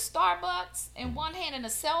around with a Starbucks in one hand and a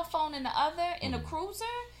cell phone in the other, in a cruiser,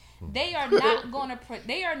 they are not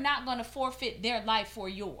going to forfeit their life for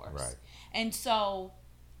yours. Right. And so,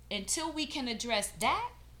 until we can address that,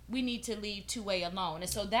 we need to leave 2A alone. And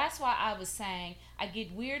so that's why I was saying I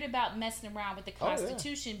get weird about messing around with the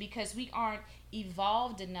Constitution, because we aren't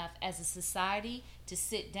evolved enough as a society to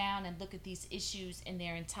sit down and look at these issues in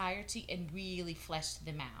their entirety and really flesh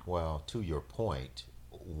them out. Well, to your point,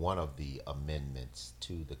 one of the amendments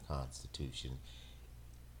to the Constitution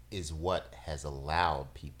is what has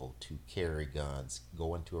allowed people to carry guns,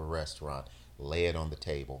 go into a restaurant, lay it on the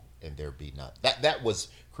table, and there be none. That was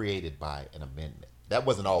created by an amendment. That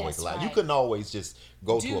wasn't always allowed. Right. You couldn't always just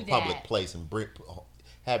go to a public that. place and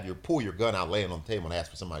pull your gun out, lay it on the table, and ask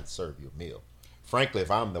for somebody to serve you a meal. Frankly,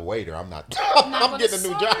 if I'm the waiter, I'm not. I'm getting a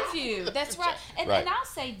new job. You. That's right. And, Right. and I'll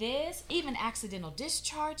say this: even accidental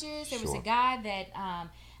discharges. There was a Sure. guy that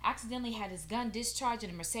accidentally had his gun discharged at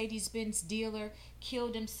a Mercedes-Benz dealer,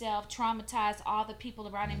 killed himself, traumatized all the people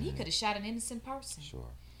around him. He could have shot an innocent person. Sure.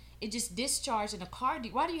 It just discharged in a car.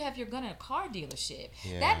 Why do you have your gun in a car dealership?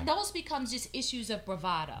 Yeah. Those becomes just issues of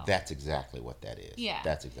bravado. That's exactly what that is. Yeah.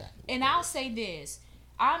 That's exactly what And that I'll is. say this: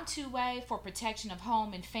 I'm 2A for protection of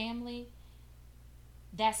home and family.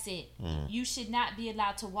 That's it. You should not be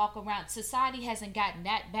allowed to walk around. Society hasn't gotten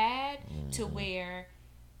that bad to where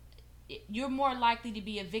you're more likely to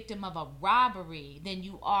be a victim of a robbery than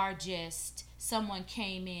you are just someone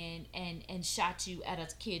came in and shot you at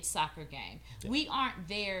a kid's soccer game. Yeah. We aren't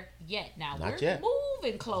there yet. Now, we're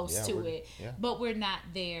moving close to it, but we're not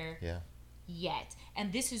there yet.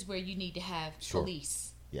 And this is where you need to have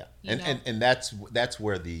police. Yeah. And that's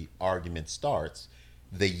where the argument starts.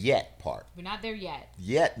 The yet part. We're not there yet.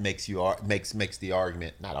 Yet makes the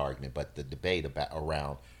argument, not argument, but the debate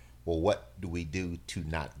around, well, what do we do to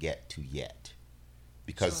not get to yet?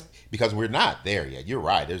 Because we're not there yet. You're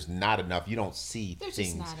right. There's not enough. You don't see things.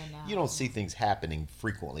 Just not enough. You don't see things happening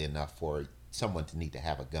frequently enough for someone to need to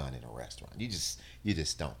have a gun in a restaurant. You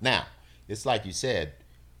just don't. Now, it's like you said,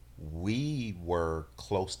 we were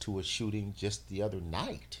close to a shooting just the other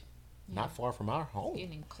night. Not far from our home.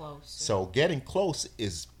 Getting close. So getting close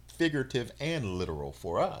is figurative and literal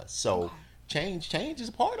for us. So change is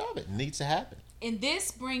a part of it. It needs to happen. And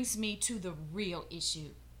this brings me to the real issue.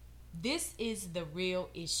 This is the real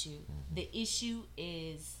issue. The issue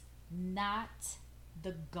is not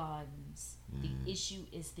the guns. The issue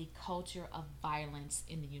is the culture of violence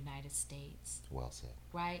in the United States. Well said.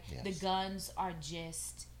 Right? Yes. The guns are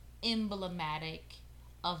just emblematic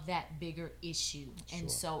of that bigger issue.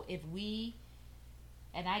 And so if we,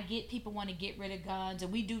 and I get people want to get rid of guns,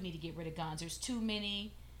 and we do need to get rid of guns. There's too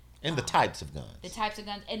many. And the types of guns. The types of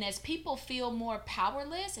guns. And as people feel more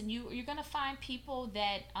powerless, and you're going to find people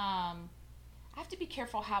that, I have to be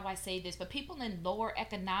careful how I say this, but people in lower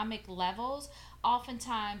economic levels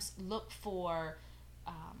oftentimes look for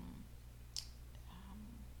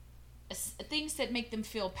things that make them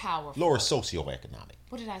feel powerful. Lower socioeconomic.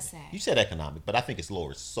 What did I say? You said economic, but I think it's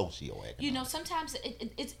lower socioeconomic. You know, sometimes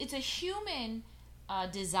it's a human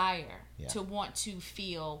desire to want to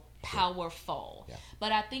feel powerful. Yeah.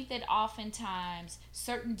 But I think that oftentimes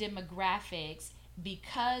certain demographics,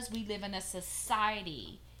 because we live in a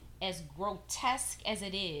society as grotesque as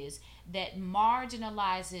it is, that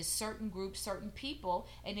marginalizes certain groups, certain people,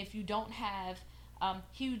 and if you don't have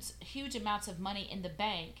huge amounts of money in the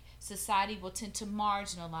bank, society will tend to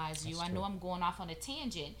marginalize you. I know I'm going off on a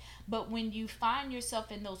tangent, but when you find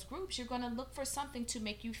yourself in those groups, you're going to look for something to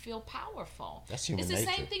make you feel powerful. That's human nature. It's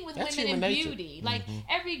the same thing with women in beauty. Like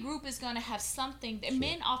every group is going to have something.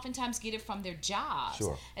 Men oftentimes get it from their jobs.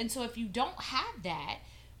 And so if you don't have that,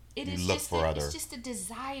 it's just a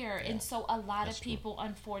desire. And so a lot of people,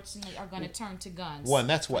 unfortunately, are going to turn to guns. Well, and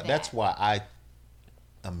that's why I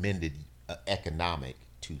amended economic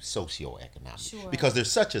to socioeconomic, because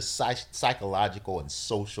there's such a psychological and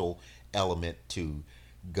social element to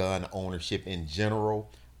gun ownership in general.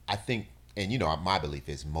 I think, and my belief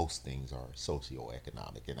is most things are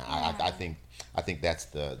socioeconomic, and I think that's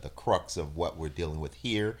the crux of what we're dealing with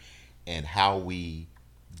here, and how we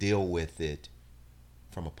deal with it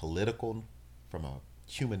from a political, from a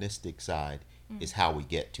humanistic side is how we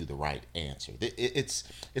get to the right answer. It's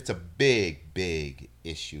a big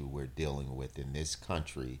issue we're dealing with in this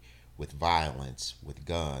country, with violence, with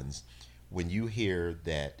guns. When you hear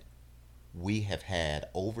that we have had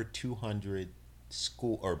over 200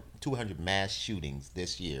 mass shootings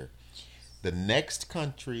this year, The next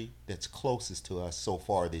country that's closest to us so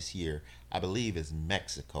far this year, I believe, is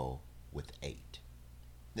Mexico with 8.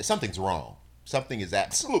 Now, something's wrong. Something is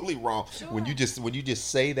absolutely wrong. Sure. When you just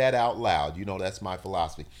say that out loud, that's my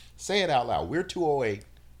philosophy. Say it out loud. We're 208.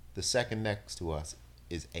 The second next to us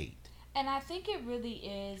is 8. And I think it really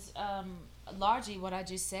is largely what I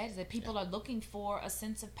just said, is that people are looking for a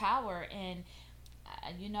sense of power. And,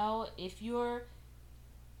 if you're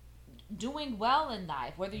doing well in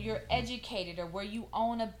life, whether you're educated or where you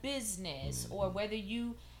own a business or whether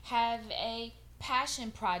you have a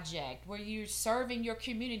passion project where you're serving your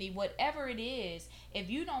community, whatever it is, if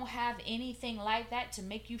you don't have anything like that to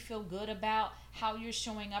make you feel good about how you're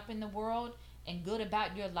showing up in the world and good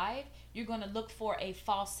about your life, you're going to look for a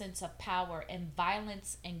false sense of power, and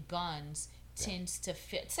violence and guns tends to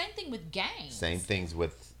fit. Same thing with gangs. Same things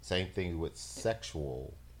with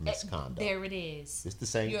sexual misconduct. There it is. It's the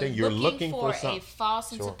same thing. You're looking for a false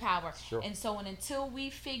sense of power. Sure. And so until we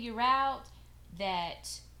figure out that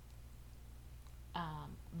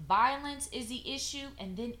violence is the issue,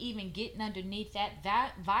 and then even getting underneath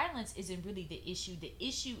that violence isn't really the issue. The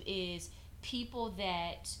issue is people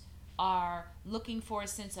that are looking for a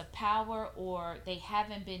sense of power, or they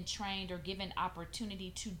haven't been trained or given opportunity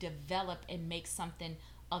to develop and make something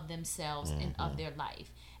of themselves and of their life.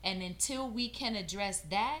 And until we can address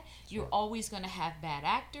that, you're always going to have bad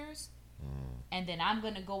actors. And then I'm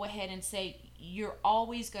going to go ahead and say you're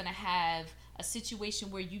always going to have a situation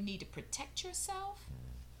where you need to protect yourself.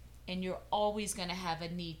 And you're always going to have a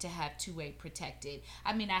need to have 2A protected.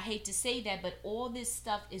 I mean, I hate to say that, but all this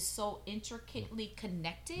stuff is so intricately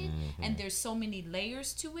connected, and there's so many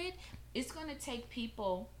layers to it. It's going to take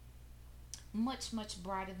people much, much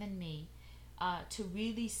brighter than me to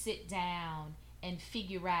really sit down and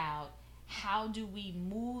figure out, how do we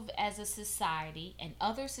move as a society? And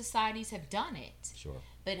other societies have done it. Sure.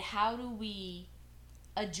 But how do we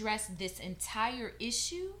address this entire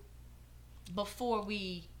issue before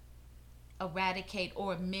we eradicate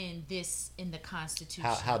or amend this in the Constitution?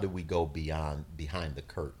 How do we go behind the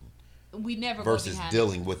curtain? We never versus go behind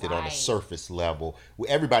dealing with it on a surface level.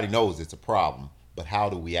 Everybody knows it's a problem, but how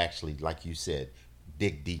do we actually, like you said,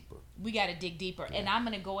 dig deeper? We got to dig deeper. Yeah. And I'm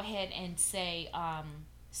going to go ahead and say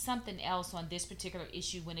something else on this particular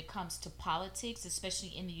issue when it comes to politics,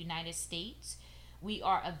 especially in the United States. We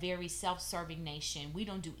are a very self-serving nation. We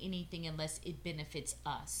don't do anything unless it benefits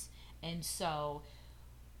us. And so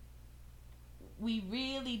we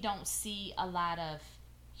really don't see a lot of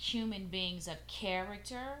human beings of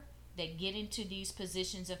character that get into these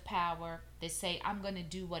positions of power that say, I'm going to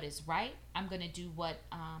do what is right. I'm going to do what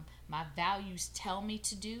my values tell me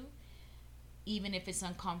to do, even if it's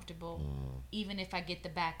uncomfortable, even if I get the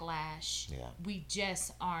backlash. Yeah. We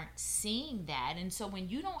just aren't seeing that. And so when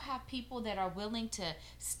you don't have people that are willing to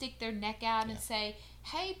stick their neck out and say,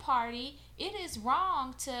 hey, party, it is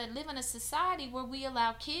wrong to live in a society where we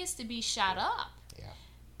allow kids to be shot up. Yeah.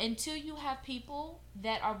 Until you have people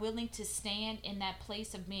that are willing to stand in that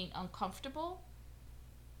place of being uncomfortable,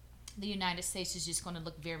 the United States is just going to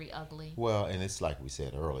look very ugly. Well, and it's like we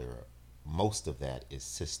said earlier, most of that is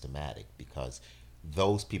systematic, because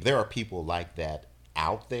those people, there are people like that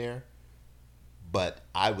out there, but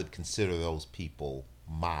I would consider those people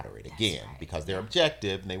moderate. That's again, right. Because they're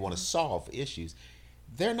objective and they want to solve issues.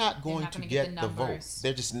 They're not going to get the votes.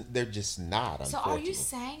 They're just not. So are you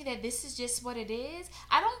saying that this is just what it is?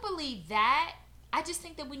 I don't believe that. I just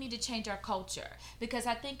think that we need to change our culture, because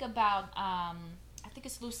I think about I think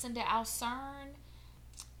it's Lucinda Alcern.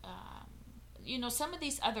 Some of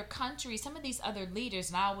these other countries, some of these other leaders,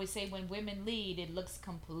 and I always say when women lead, it looks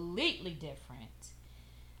completely different.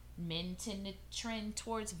 Men tend to trend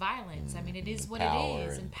towards violence. I mean, it is what it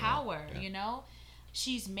is, and power,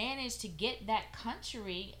 She's managed to get that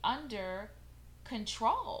country under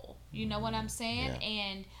control. You know what I'm saying? Yeah.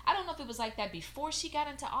 And I don't know if it was like that before she got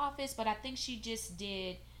into office, but I think she just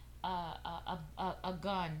did a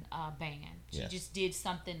gun ban. She just did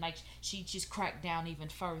something like she just cracked down even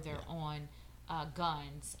further on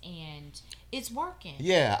guns, and it's working.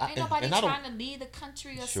 Yeah, ain't nobody trying to lead the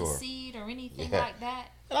country or secede or anything like that.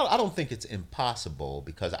 And I don't think it's impossible,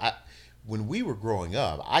 because when we were growing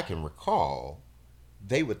up, I can recall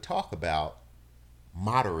they would talk about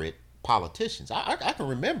moderate politicians. I can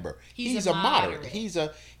remember. He's a moderate. He's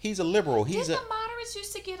a liberal. Didn't the moderates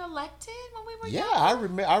used to get elected when we were young?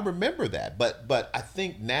 Yeah, I remember that. But I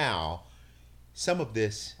think now some of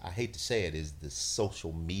this, I hate to say it, is the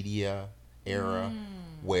social media era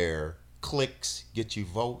where clicks get you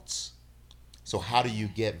votes. So how do you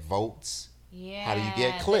get votes? Yeah, How do you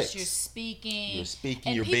get that clicks? you're speaking. You're speaking.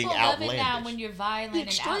 And You're people being love it outlandish. now when you're violent The and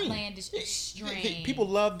extreme. outlandish. Extreme. People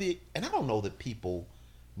love and I don't know that people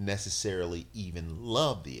necessarily even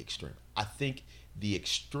love the extreme. I think the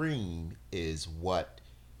extreme is what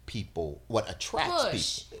attracts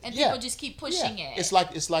Push. people. And people just keep pushing it. It's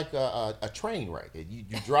like a train wreck. You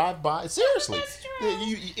drive by. Seriously, That's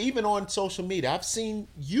true. even on social media, I've seen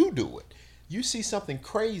you do it. You see something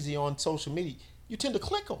crazy on social media, you tend to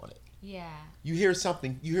click on it. Yeah. You hear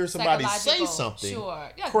something. You hear somebody say Psychological, something sure.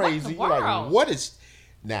 Yeah, crazy. what in the You're like, world? what is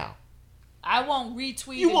now? I won't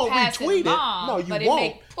retweet You it won't pass retweet it. along, No, you but won't.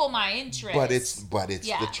 it may pull my interest. But it's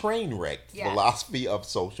Yeah. the train wreck Yeah. philosophy of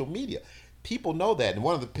social media. People know that, and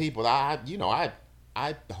one of the people I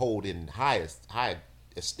hold in high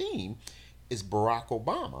esteem is Barack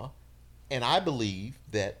Obama, and I believe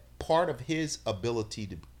that part of his ability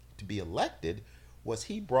to be elected was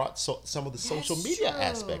he brought some of the social media true.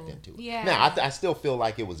 aspect into it. Yeah. Now I still feel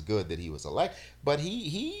like it was good that he was elected, but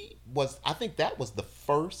he was. I think that was the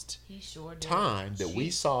first He sure did. time that we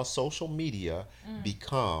Jeez. saw social media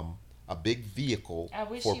become a big vehicle I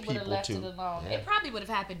wish for he would have people left to. it alone. Yeah. It probably would have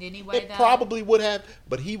happened anyway, It though. probably would have,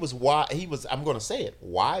 but he was wise. I'm going to say it,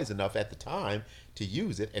 wise enough at the time to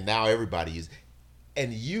use it, and now everybody is.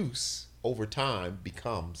 And use over time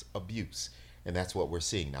becomes abuse, and that's what we're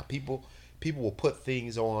seeing now. People will put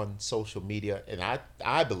things on social media, and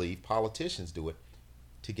I believe politicians do it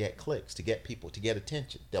to get clicks, to get people, to get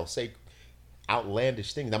attention. They'll say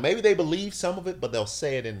outlandish things. Now maybe they believe some of it, but they'll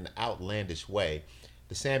say it in an outlandish way.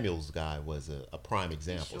 The Samuels guy was a prime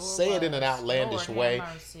example. Sure Say it in an was. outlandish Lord way.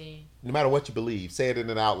 have mercy. No matter what you believe, say it in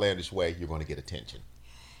an outlandish way, you're going to get attention.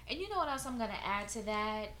 And you know what else I'm going to add to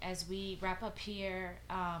that as we wrap up here?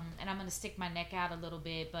 And I'm going to stick my neck out a little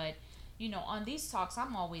bit, but you know, on these talks,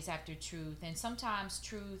 I'm always after truth, and sometimes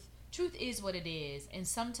truth is what it is, and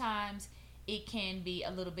sometimes it can be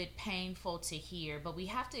a little bit painful to hear, but we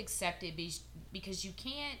have to accept it because you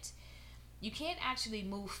can't actually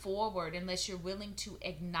move forward unless you're willing to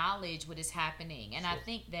acknowledge what is happening. And sure. I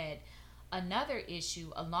think that another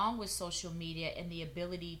issue, along with social media and the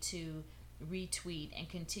ability to retweet and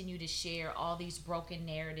continue to share all these broken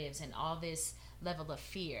narratives and all this level of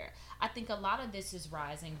fear, I think a lot of this is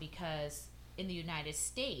rising because in the United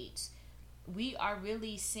States, we are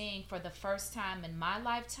really seeing for the first time in my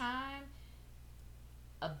lifetime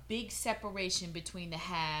a big separation between the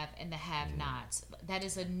have and the have-nots. That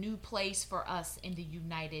is a new place for us in the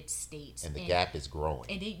United States. And the gap is growing.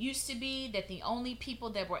 And it used to be that the only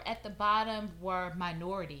people that were at the bottom were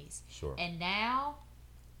minorities. Sure. And now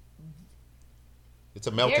it's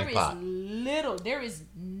a melting pot. There is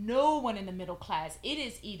no one in the middle class. It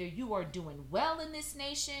is either you are doing well in this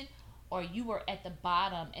nation or you are at the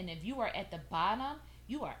bottom. And if you are at the bottom,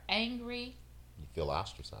 you are angry. You feel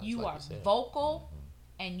ostracized. You like are you vocal.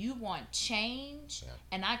 And you want change. Yeah.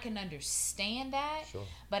 And I can understand that. Sure.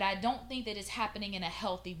 But I don't think that it's happening in a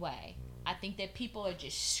healthy way. I think that people are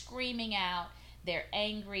just screaming out. They're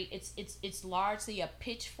angry. It's largely a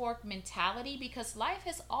pitchfork mentality because life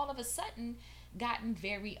has all of a sudden gotten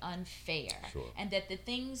very unfair. Sure. And that the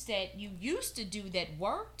things that you used to do that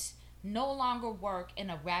worked no longer work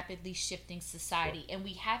in a rapidly shifting society. Sure. And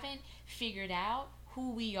we haven't figured out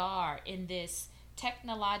who we are in this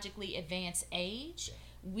technologically advanced age. Yeah.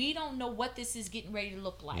 We don't know what this is getting ready to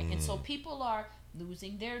look like. And so people are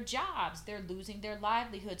losing their jobs. They're losing their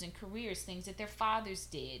livelihoods and careers. Things that their fathers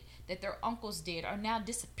did, that their uncles did, are now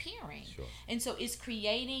disappearing. Sure. And so it's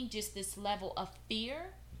creating just this level of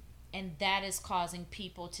fear. And that is causing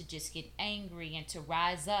people to just get angry and to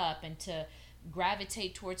rise up and to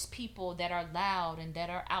gravitate towards people that are loud and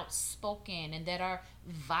that are outspoken and that are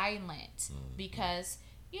violent because,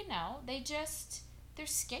 you know, they're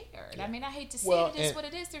scared. Yeah. I mean, I hate to say it is what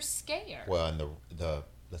it is. They're scared. Well, and the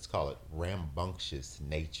let's call it rambunctious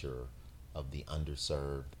nature of the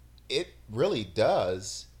underserved, it really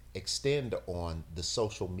does extend on the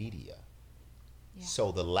social media. Yeah.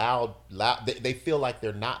 So the loud, they feel like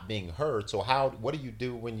they're not being heard. So what do you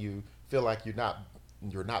do when you feel like you're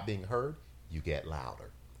not being heard? You get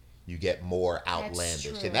louder. You get more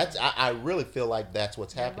outlandish. And I really feel like that's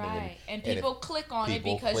what's happening. Right. And people click on it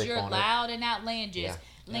because you're loud and outlandish.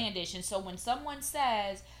 Yeah. And so when someone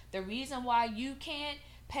says the reason why you can't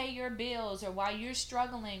pay your bills or why you're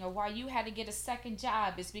struggling or why you had to get a second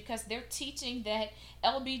job is because they're teaching that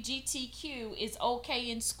LGBTQ is okay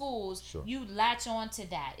in schools. Sure. You latch on to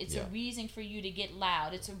that. It's a reason for you to get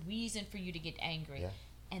loud. It's a reason for you to get angry. Yeah.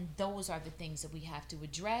 And those are the things that we have to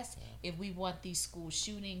address if we want these school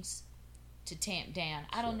shootings to tamp down.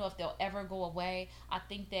 I don't know if they'll ever go away. I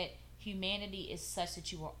think that humanity is such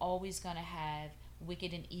that you are always going to have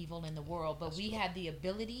wicked and evil in the world, but we have the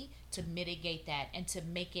ability to mitigate that and to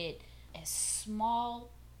make it as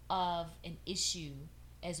small of an issue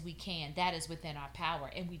as we can. That is within our power,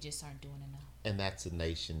 and we just aren't doing enough. And that's a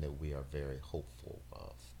nation that we are very hopeful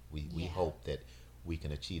of. We hope that we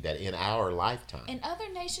can achieve that in our lifetime. And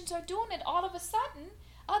other nations are doing it. All of a sudden,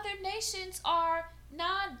 other nations are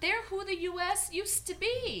they're who the U.S. used to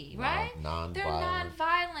be, right? They're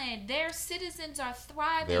non-violent. Their citizens are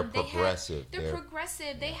thriving. They're progressive. They're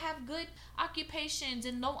progressive. They have good occupations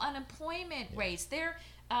and low unemployment rates. They're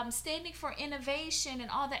standing for innovation and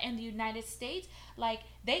all that. In the United States, like,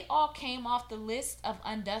 they all came off the list of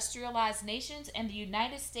industrialized nations, and the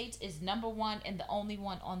United States is number one and the only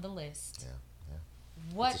one on the list. Yeah.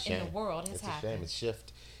 What in the world has happened? It's a shame.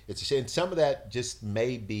 It's a shame. Some of that just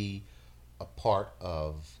may be a part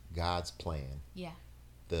of God's plan. Yeah.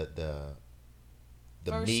 The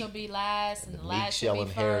first meek shall be last, and the last shall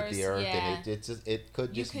inherit first. the earth, yeah. and it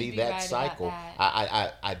could just be be that right cycle.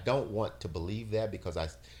 that. I don't want to believe that, because I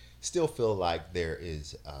still feel like there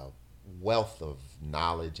is a wealth of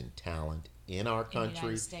knowledge and talent in our country. In the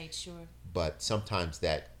United States, sure. But sometimes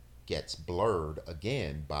that gets blurred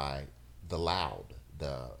again by the loud,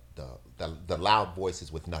 the loud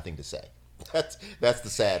voices with nothing to say. That's the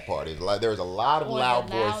sad part. There's a lot of loud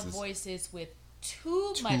voices with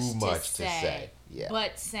too much to say. Yeah.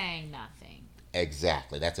 But saying nothing.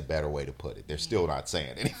 Exactly. That's a better way to put it. They're still not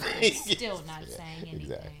saying anything. Still not saying anything.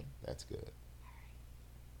 Exactly. That's good.